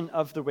aggression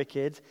of the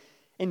wicked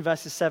in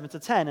verses 7 to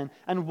 10,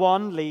 and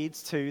one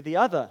leads to the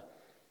other.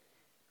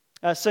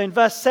 So in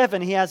verse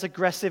 7, he has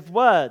aggressive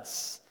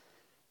words.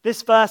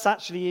 This verse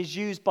actually is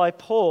used by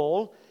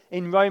Paul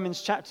in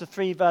Romans chapter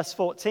 3, verse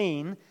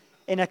 14,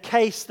 in a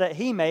case that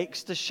he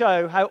makes to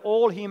show how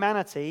all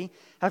humanity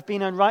have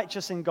been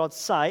unrighteous in God's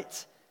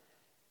sight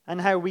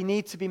and how we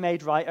need to be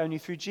made right only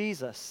through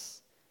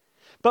Jesus.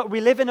 But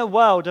we live in a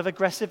world of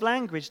aggressive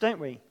language, don't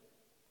we?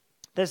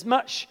 There's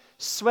much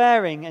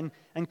swearing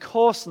and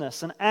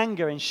coarseness and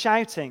anger and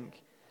shouting.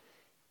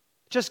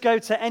 Just go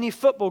to any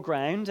football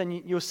ground and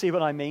you'll see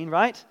what I mean,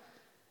 right?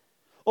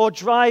 Or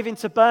drive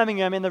into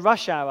Birmingham in the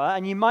rush hour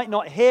and you might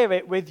not hear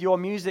it with your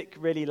music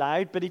really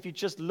loud, but if you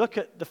just look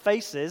at the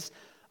faces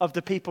of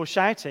the people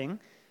shouting,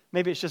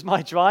 maybe it's just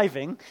my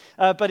driving,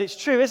 but it's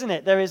true, isn't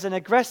it? There is an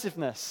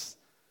aggressiveness.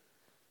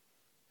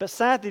 But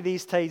sadly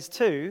these days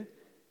too,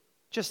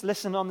 just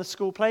listen on the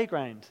school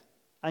playground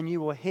and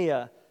you will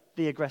hear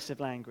the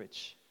aggressive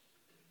language.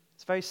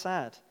 It's very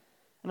sad.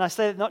 And I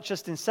say it not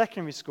just in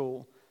secondary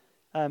school.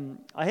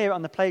 I hear it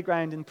on the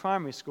playground in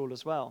primary school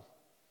as well.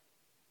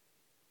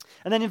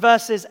 And then in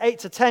verses 8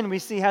 to 10, we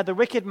see how the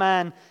wicked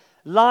man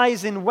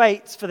lies in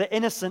wait for the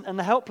innocent and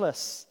the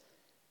helpless.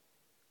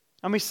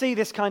 And we see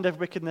this kind of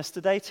wickedness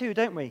today too,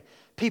 don't we?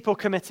 People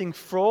committing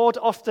fraud,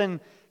 often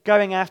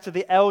going after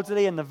the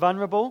elderly and the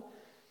vulnerable.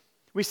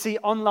 We see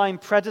online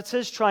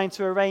predators trying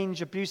to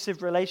arrange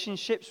abusive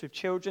relationships with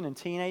children and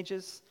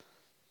teenagers.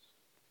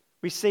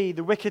 We see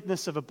the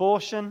wickedness of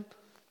abortion.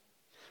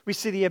 We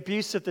see the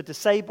abuse of the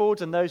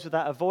disabled and those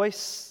without a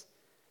voice.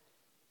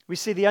 We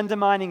see the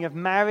undermining of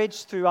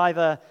marriage through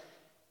either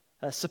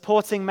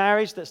supporting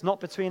marriage that's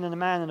not between a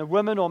man and a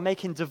woman, or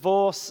making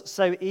divorce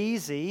so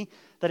easy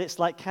that it's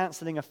like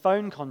cancelling a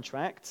phone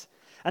contract.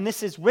 And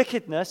this is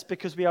wickedness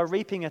because we are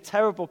reaping a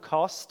terrible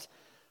cost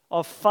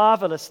of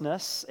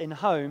fatherlessness in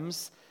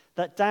homes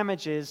that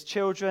damages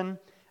children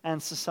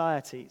and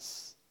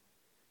societies.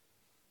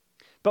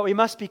 But we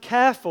must be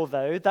careful,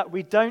 though, that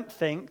we don't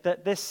think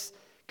that this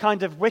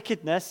kind of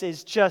wickedness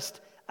is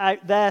just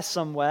out there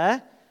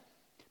somewhere,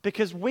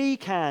 because we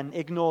can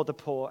ignore the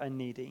poor and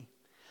needy.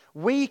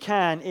 We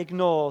can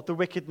ignore the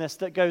wickedness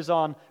that goes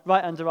on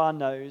right under our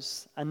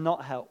nose and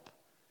not help.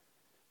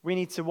 We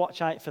need to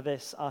watch out for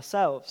this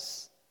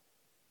ourselves.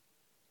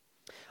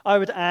 I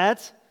would add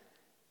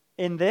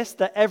in this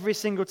that every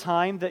single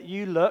time that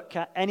you look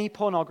at any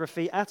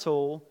pornography at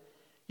all,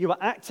 you are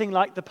acting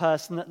like the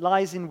person that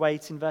lies in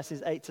wait in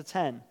verses 8 to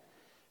 10.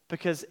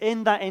 Because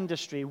in that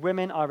industry,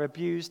 women are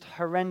abused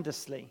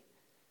horrendously.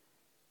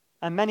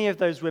 And many of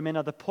those women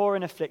are the poor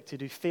and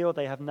afflicted who feel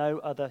they have no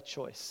other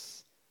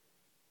choice.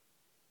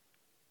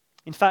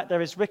 In fact, there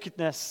is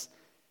wickedness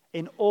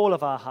in all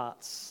of our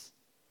hearts,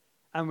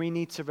 and we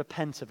need to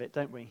repent of it,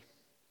 don't we?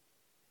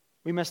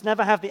 We must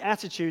never have the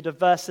attitude of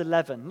verse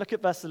 11. Look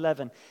at verse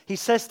 11. He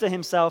says to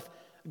himself,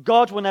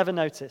 God will never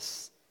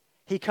notice.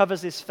 He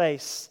covers his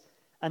face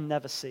and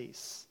never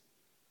sees.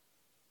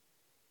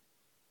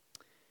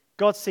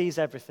 God sees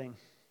everything.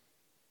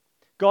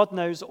 God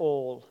knows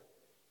all.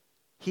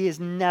 He is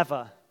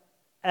never,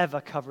 ever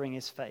covering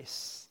his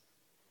face.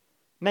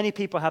 Many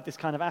people have this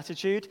kind of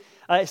attitude.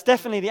 It's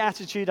definitely the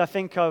attitude, I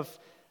think, of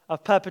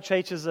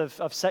perpetrators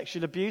of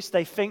sexual abuse.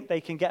 They think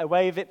they can get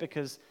away with it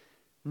because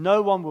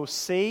no one will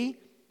see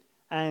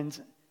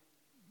and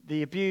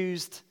the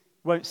abused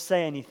won't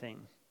say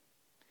anything.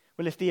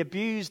 Well, if the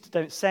abused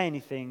don't say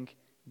anything,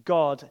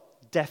 God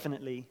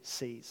definitely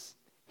sees.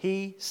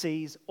 He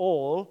sees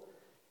all,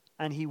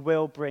 and he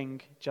will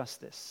bring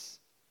justice.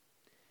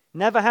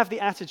 Never have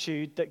the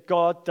attitude that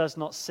God does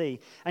not see.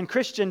 And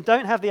Christian,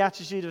 don't have the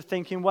attitude of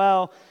thinking,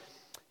 well,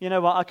 you know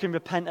what, I can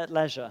repent at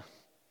leisure.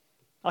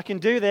 I can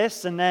do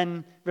this and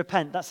then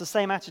repent. That's the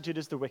same attitude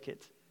as the wicked.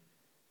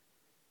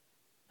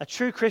 A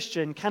true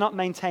Christian cannot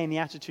maintain the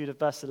attitude of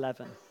verse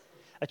 11.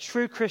 A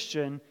true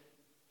Christian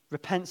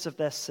repents of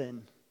their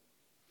sin.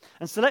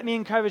 And so let me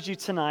encourage you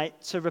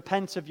tonight to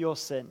repent of your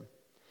sin.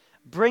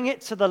 Bring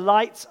it to the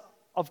light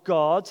of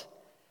God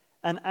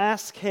and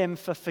ask him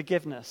for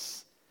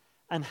forgiveness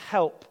and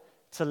help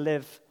to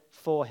live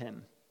for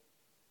him.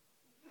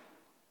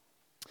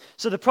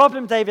 So the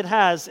problem David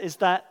has is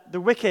that the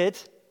wicked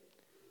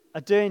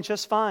are doing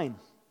just fine.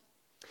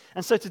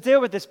 And so to deal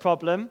with this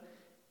problem,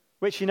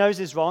 which he knows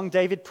is wrong,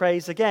 David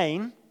prays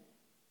again,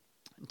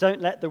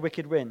 don't let the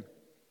wicked win.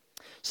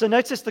 So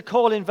notice the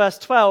call in verse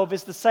 12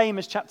 is the same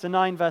as chapter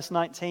 9, verse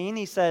 19.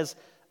 He says,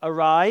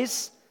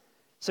 arise.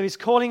 So he's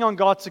calling on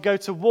God to go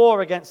to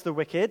war against the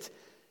wicked.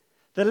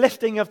 The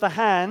lifting of the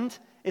hand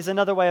is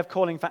another way of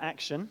calling for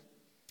action.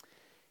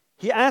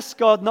 He asks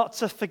God not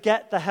to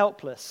forget the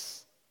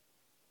helpless.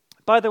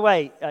 By the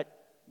way,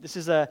 this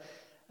is a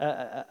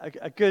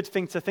good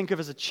thing to think of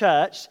as a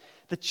church.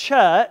 The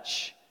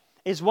church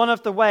is one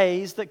of the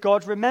ways that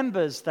God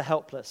remembers the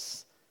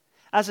helpless.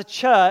 As a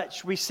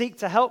church, we seek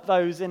to help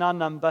those in our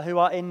number who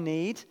are in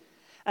need,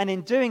 and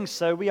in doing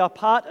so, we are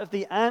part of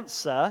the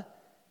answer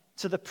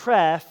to the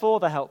prayer for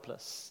the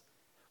helpless.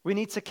 We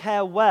need to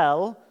care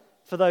well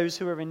for those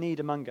who are in need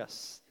among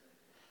us.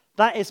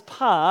 That is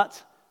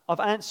part of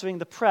answering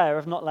the prayer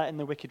of not letting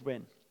the wicked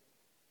win.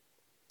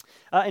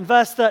 In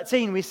verse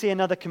 13, we see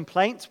another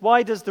complaint.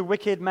 Why does the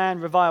wicked man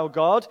revile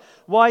God?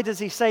 Why does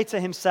he say to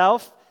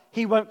himself,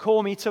 he won't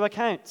call me to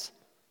account?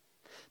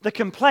 The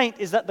complaint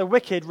is that the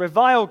wicked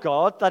revile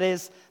God, that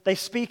is, they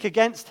speak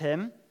against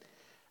him,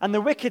 and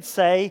the wicked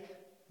say,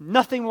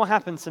 nothing will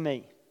happen to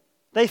me.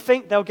 They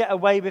think they'll get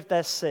away with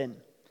their sin.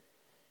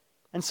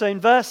 And so in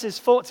verses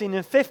 14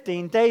 and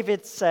 15,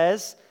 David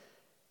says,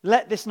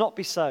 let this not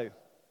be so.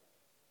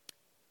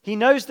 He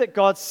knows that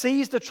God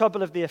sees the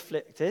trouble of the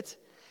afflicted.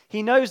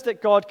 He knows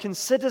that God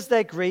considers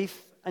their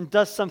grief and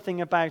does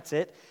something about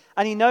it.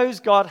 And he knows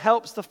God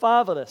helps the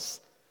fatherless.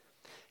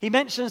 He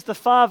mentions the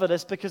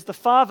fatherless because the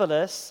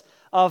fatherless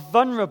are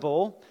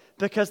vulnerable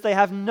because they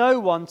have no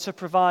one to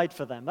provide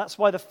for them. That's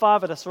why the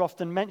fatherless are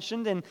often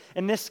mentioned.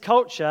 In this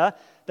culture,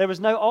 there was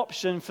no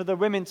option for the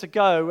women to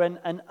go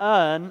and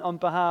earn on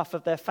behalf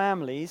of their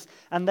families,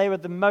 and they were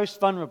the most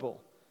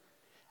vulnerable.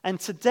 And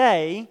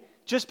today,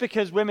 just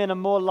because women are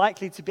more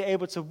likely to be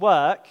able to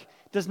work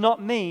does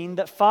not mean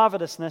that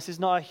fatherlessness is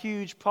not a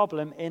huge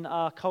problem in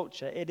our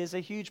culture. It is a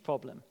huge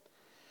problem.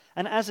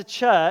 And as a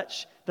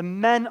church, the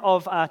men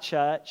of our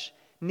church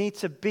need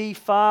to be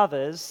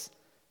fathers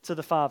to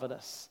the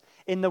fatherless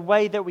in the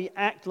way that we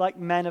act like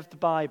men of the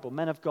Bible,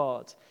 men of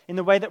God, in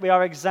the way that we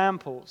are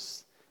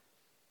examples.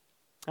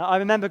 I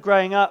remember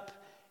growing up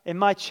in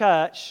my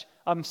church,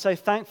 I'm so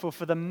thankful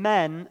for the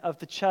men of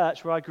the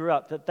church where I grew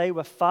up, that they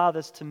were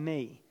fathers to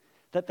me,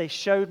 that they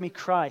showed me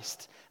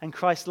Christ and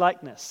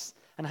Christ-likeness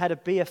and how to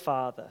be a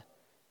father.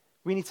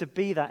 We need to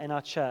be that in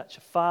our church,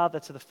 a father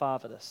to the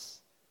fatherless.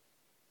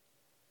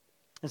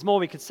 There's more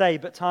we could say,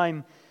 but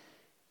time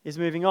is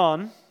moving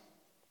on.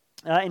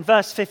 In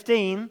verse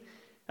 15,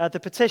 the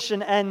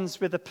petition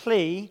ends with a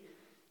plea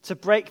to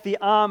break the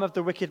arm of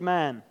the wicked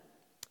man.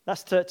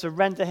 That's to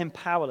render him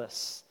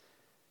powerless.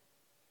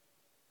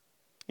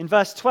 In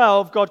verse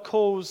 12, God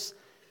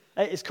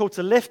is called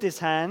to lift his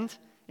hand.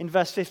 In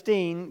verse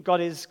 15,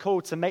 God is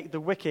called to make the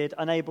wicked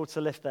unable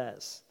to lift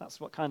theirs. That's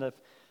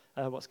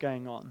what's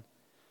going on.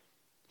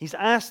 He's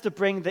asked to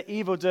bring the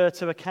evildoer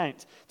to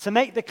account. To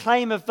make the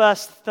claim of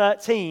verse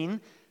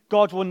 13,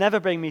 God will never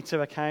bring me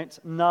to account,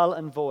 null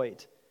and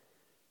void.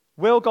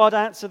 Will God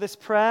answer this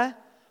prayer?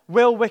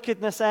 Will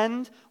wickedness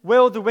end?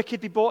 Will the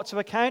wicked be brought to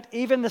account?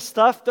 Even the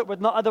stuff that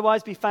would not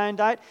otherwise be found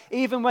out?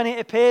 Even when it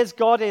appears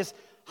God is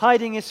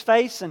hiding his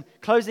face and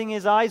closing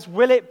his eyes,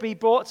 will it be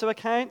brought to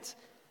account?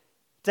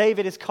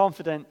 David is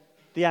confident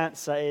the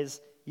answer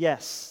is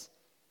yes.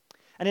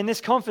 And in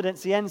this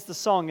confidence, he ends the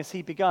song as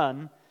he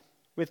begun,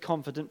 with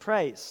confident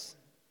praise.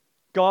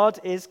 God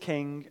is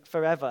king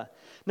forever.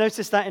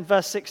 Notice that in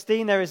verse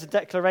 16 there is a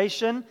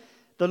declaration.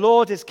 The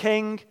Lord is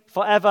king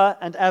forever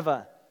and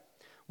ever.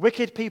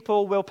 Wicked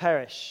people will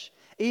perish.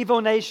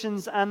 Evil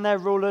nations and their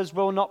rulers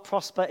will not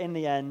prosper in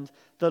the end.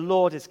 The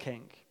Lord is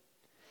king.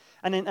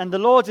 And the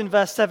Lord in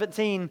verse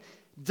 17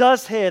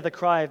 does hear the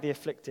cry of the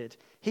afflicted.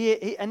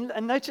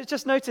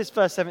 Notice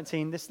verse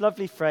 17, this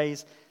lovely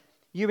phrase,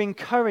 you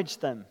encourage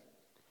them.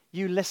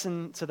 you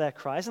listen to their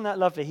cry. Isn't that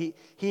lovely?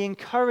 He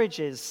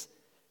encourages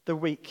the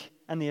weak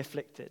and the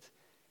afflicted.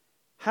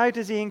 How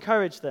does he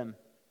encourage them?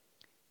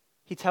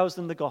 He tells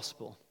them the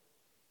gospel.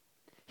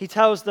 He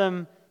tells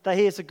them that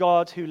he is a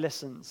God who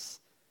listens.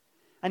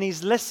 And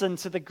he's listened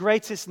to the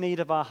greatest need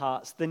of our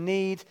hearts, the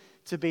need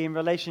to be in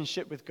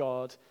relationship with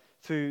God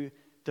through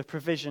the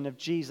provision of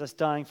Jesus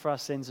dying for our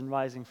sins and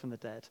rising from the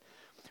dead.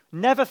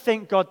 Never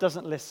think God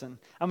doesn't listen.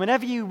 And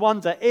whenever you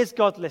wonder, is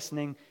God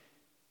listening?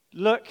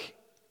 Look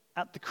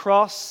at the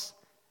cross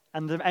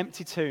and the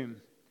empty tomb.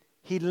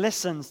 He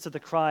listens to the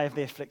cry of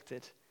the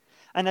afflicted.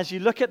 And as you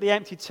look at the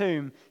empty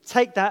tomb,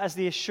 take that as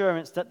the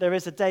assurance that there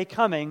is a day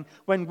coming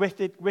when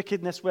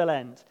wickedness will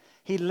end.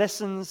 He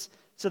listens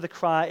to the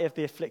cry of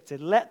the afflicted.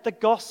 Let the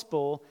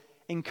gospel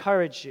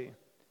encourage you.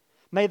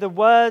 May the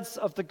words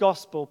of the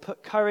gospel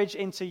put courage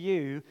into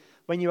you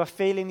when you are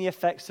feeling the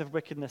effects of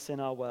wickedness in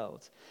our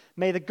world.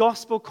 May the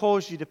gospel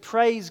cause you to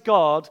praise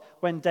God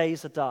when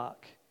days are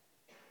dark.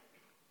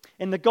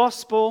 In the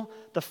gospel,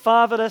 the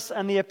fatherless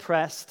and the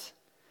oppressed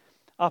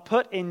are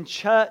put in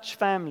church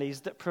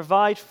families that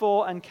provide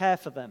for and care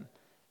for them.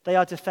 They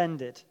are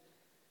defended.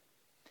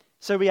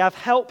 So we have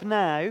help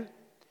now,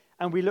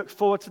 and we look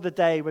forward to the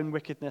day when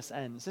wickedness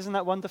ends. Isn't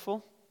that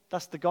wonderful?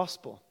 That's the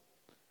gospel.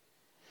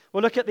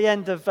 We'll look at the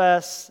end of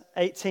verse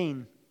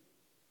 18.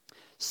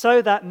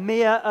 So that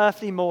mere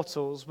earthly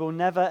mortals will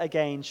never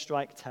again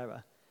strike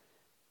terror.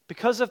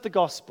 Because of the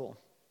gospel,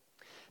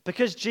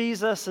 because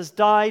Jesus has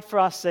died for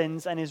our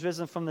sins and is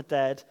risen from the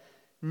dead,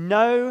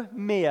 no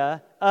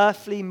mere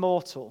earthly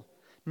mortal,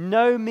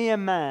 no mere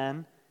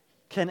man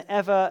can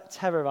ever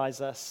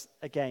terrorize us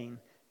again.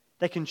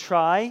 They can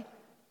try,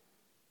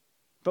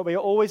 but we are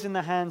always in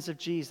the hands of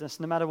Jesus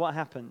no matter what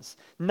happens.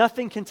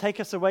 Nothing can take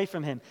us away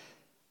from him.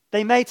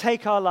 They may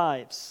take our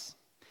lives.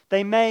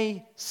 They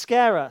may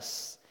scare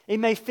us. It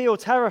may feel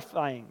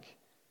terrifying.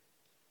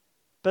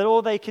 But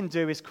all they can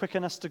do is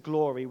quicken us to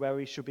glory where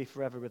we shall be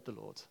forever with the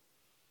Lord.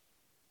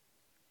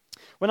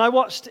 When I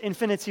watched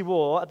Infinity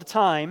War at the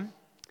time,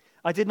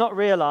 I did not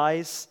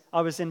realize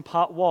I was in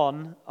part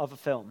one of a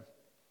film.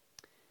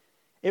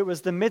 It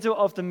was the middle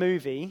of the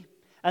movie,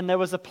 and there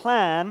was a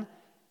plan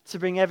to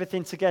bring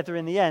everything together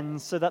in the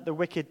end so that the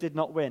wicked did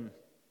not win.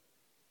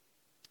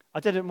 I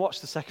didn't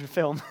watch the second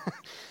film.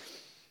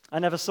 I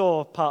never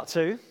saw part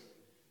two.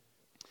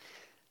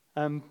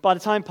 By the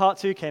time part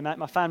two came out,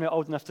 my family were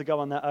old enough to go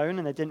on their own,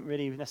 and they didn't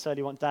really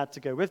necessarily want Dad to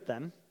go with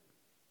them.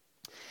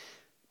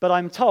 But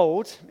I'm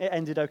told it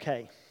ended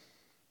okay.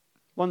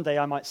 One day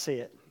I might see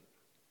it.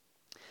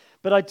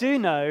 But I do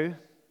know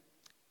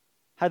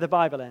how the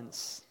Bible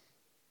ends.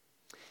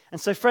 And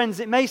so, friends,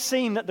 it may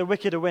seem that the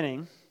wicked are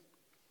winning,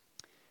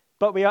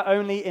 but we are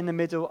only in the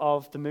middle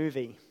of the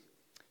movie.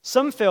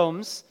 Some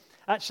films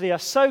actually are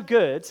so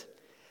good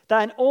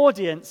that an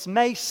audience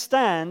may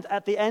stand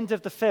at the end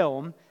of the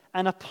film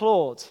and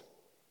applaud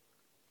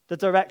the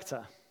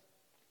director.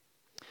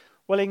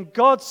 Well, in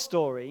God's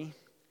story,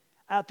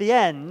 at the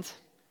end,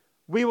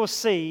 we will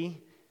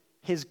see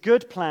his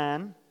good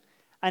plan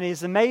and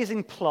his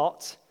amazing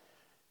plot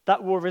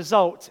that will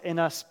result in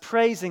us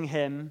praising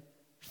him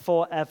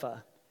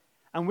forever.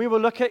 And we will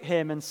look at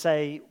him and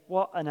say,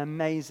 what an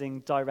amazing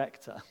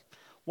director.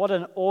 What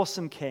an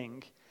awesome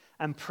king,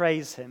 and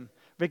praise him.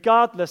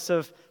 Regardless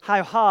of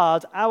how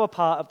hard our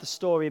part of the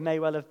story may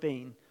well have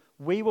been,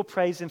 we will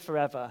praise him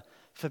forever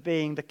for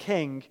being the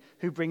king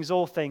who brings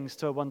all things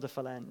to a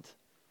wonderful end.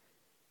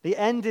 The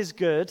end is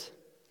good,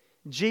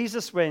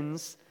 Jesus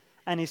wins,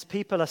 and his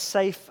people are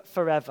safe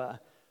forever,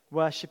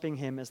 worshiping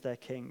him as their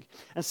king.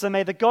 And so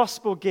may the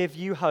gospel give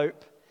you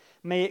hope.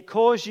 May it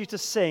cause you to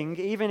sing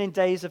even in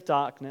days of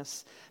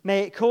darkness.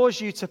 May it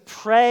cause you to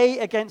pray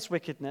against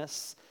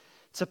wickedness,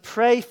 to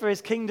pray for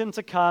his kingdom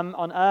to come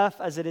on earth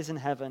as it is in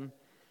heaven,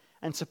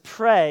 and to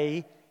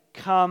pray,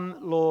 come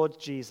Lord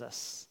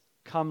Jesus.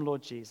 Come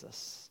Lord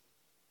Jesus.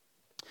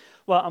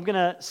 Well, I'm going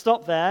to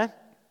stop there.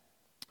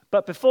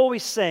 But before we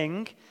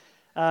sing,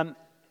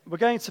 we're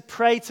going to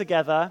pray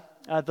together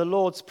the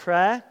Lord's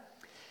Prayer,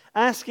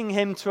 asking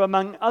him to,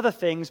 among other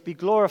things, be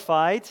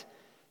glorified,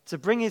 to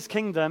bring his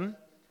kingdom,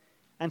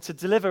 and to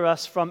deliver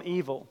us from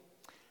evil.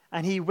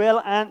 And he will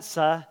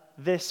answer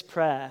this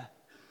prayer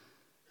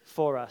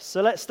for us.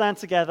 So let's stand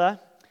together.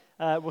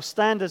 We'll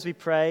stand as we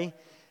pray.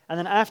 And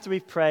then after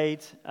we've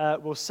prayed,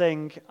 we'll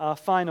sing our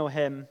final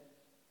hymn,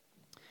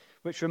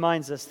 which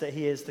reminds us that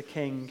he is the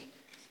King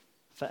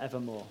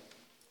forevermore.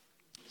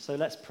 So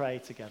let's pray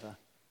together.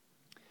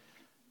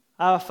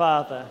 Our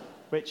Father,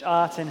 which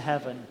art in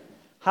heaven,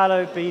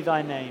 hallowed be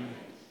thy name.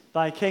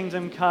 Thy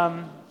kingdom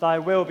come, thy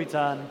will be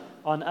done,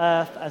 on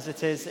earth as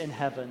it is in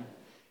heaven.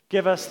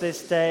 Give us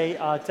this day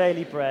our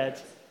daily bread,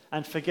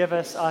 and forgive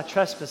us our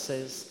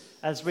trespasses,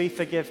 as we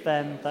forgive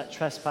them that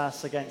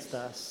trespass against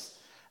us.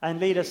 And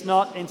lead us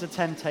not into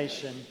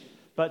temptation,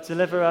 but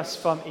deliver us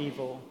from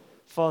evil.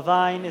 For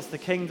thine is the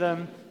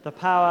kingdom, the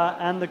power,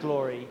 and the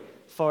glory,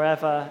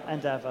 forever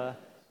and ever.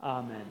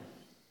 Amen.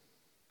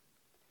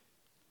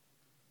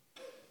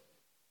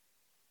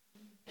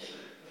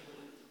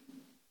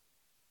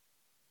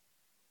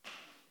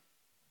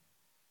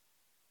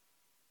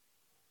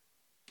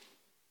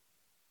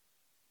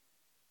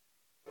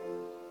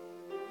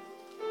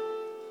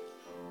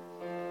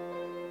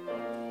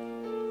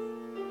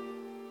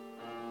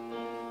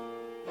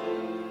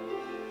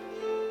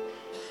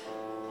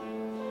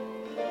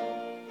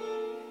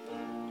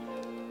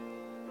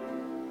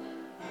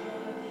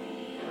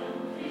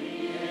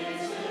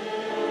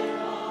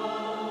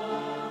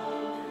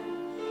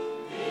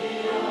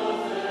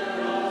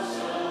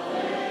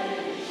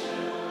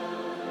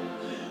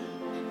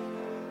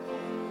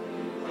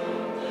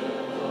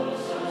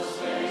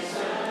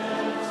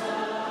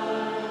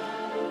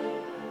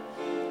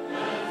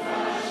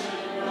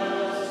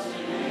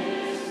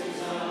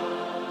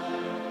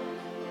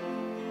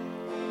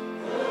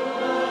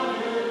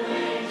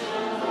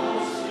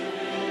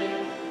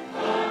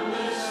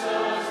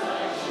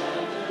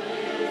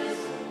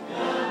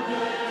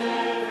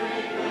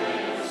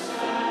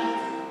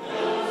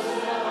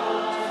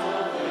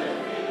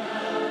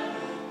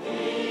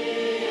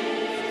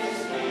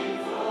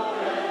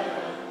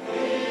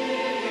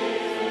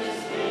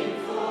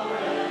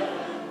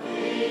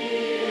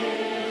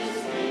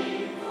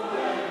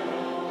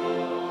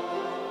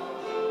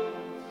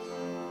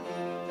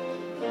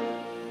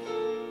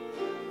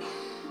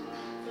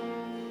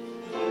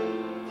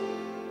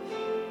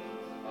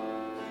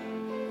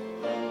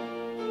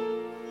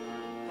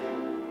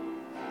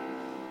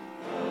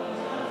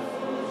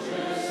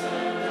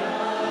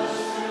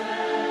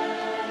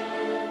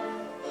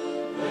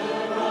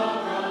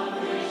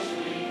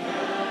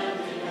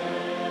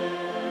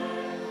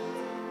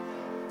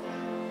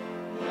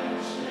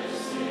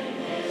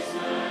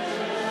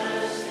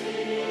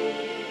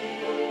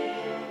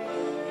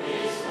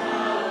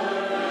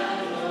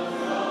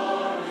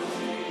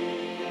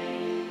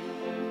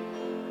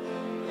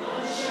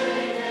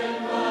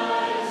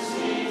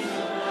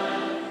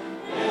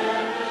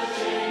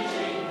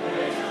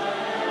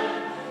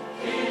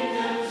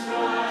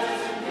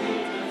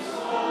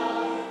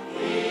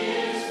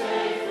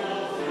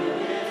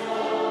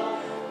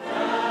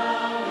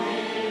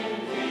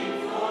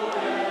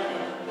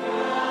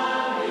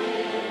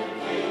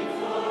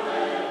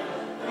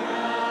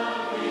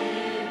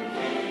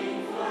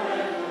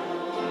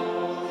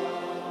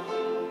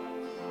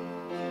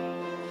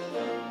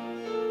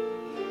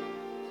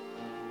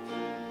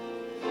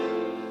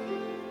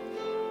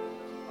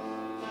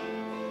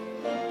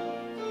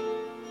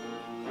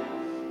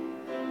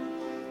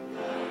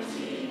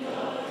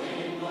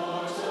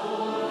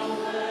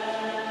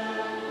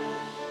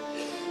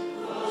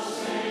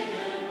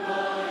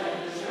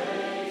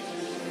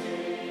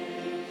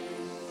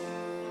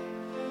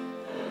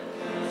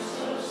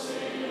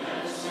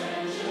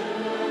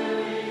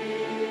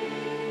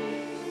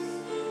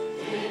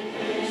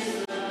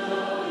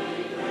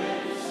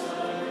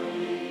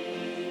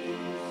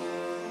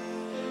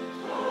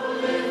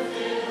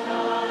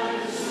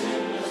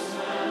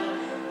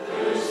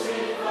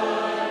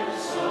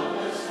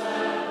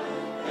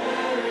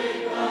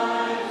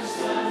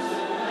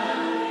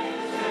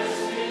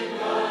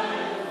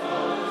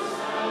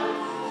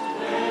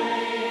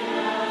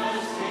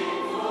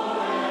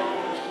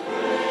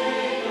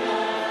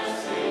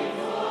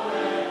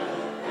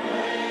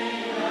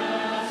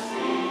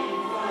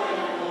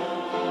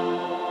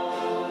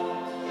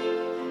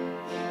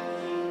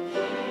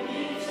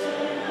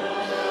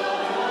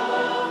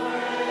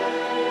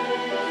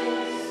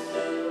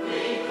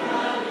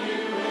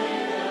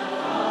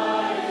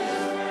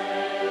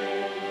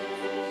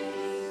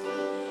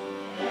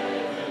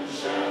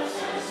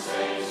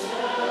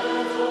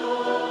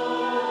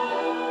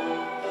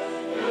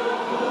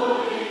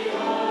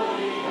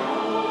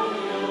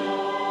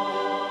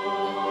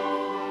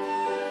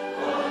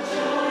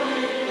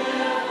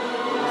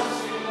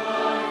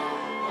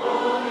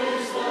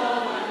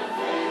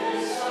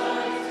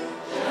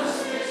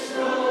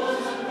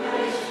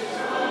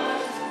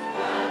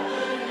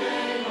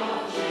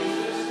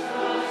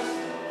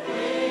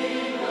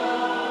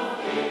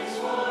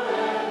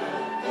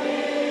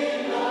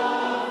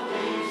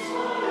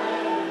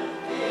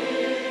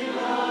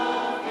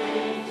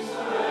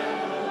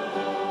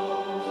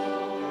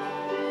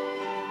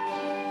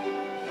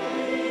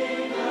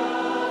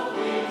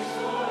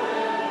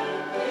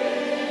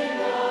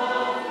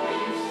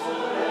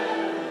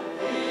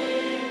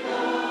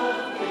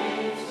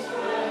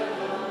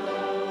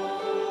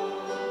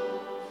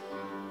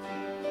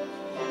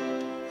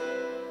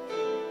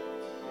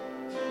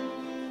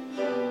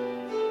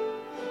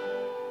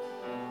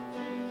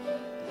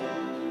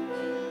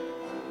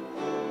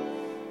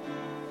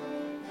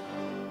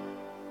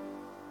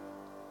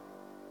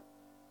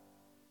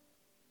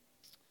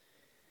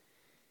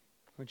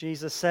 For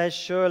Jesus says,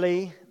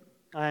 "Surely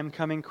I am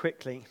coming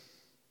quickly.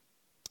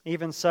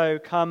 Even so,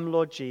 come,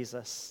 Lord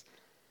Jesus.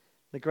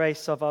 The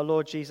grace of our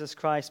Lord Jesus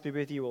Christ be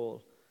with you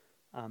all.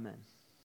 Amen."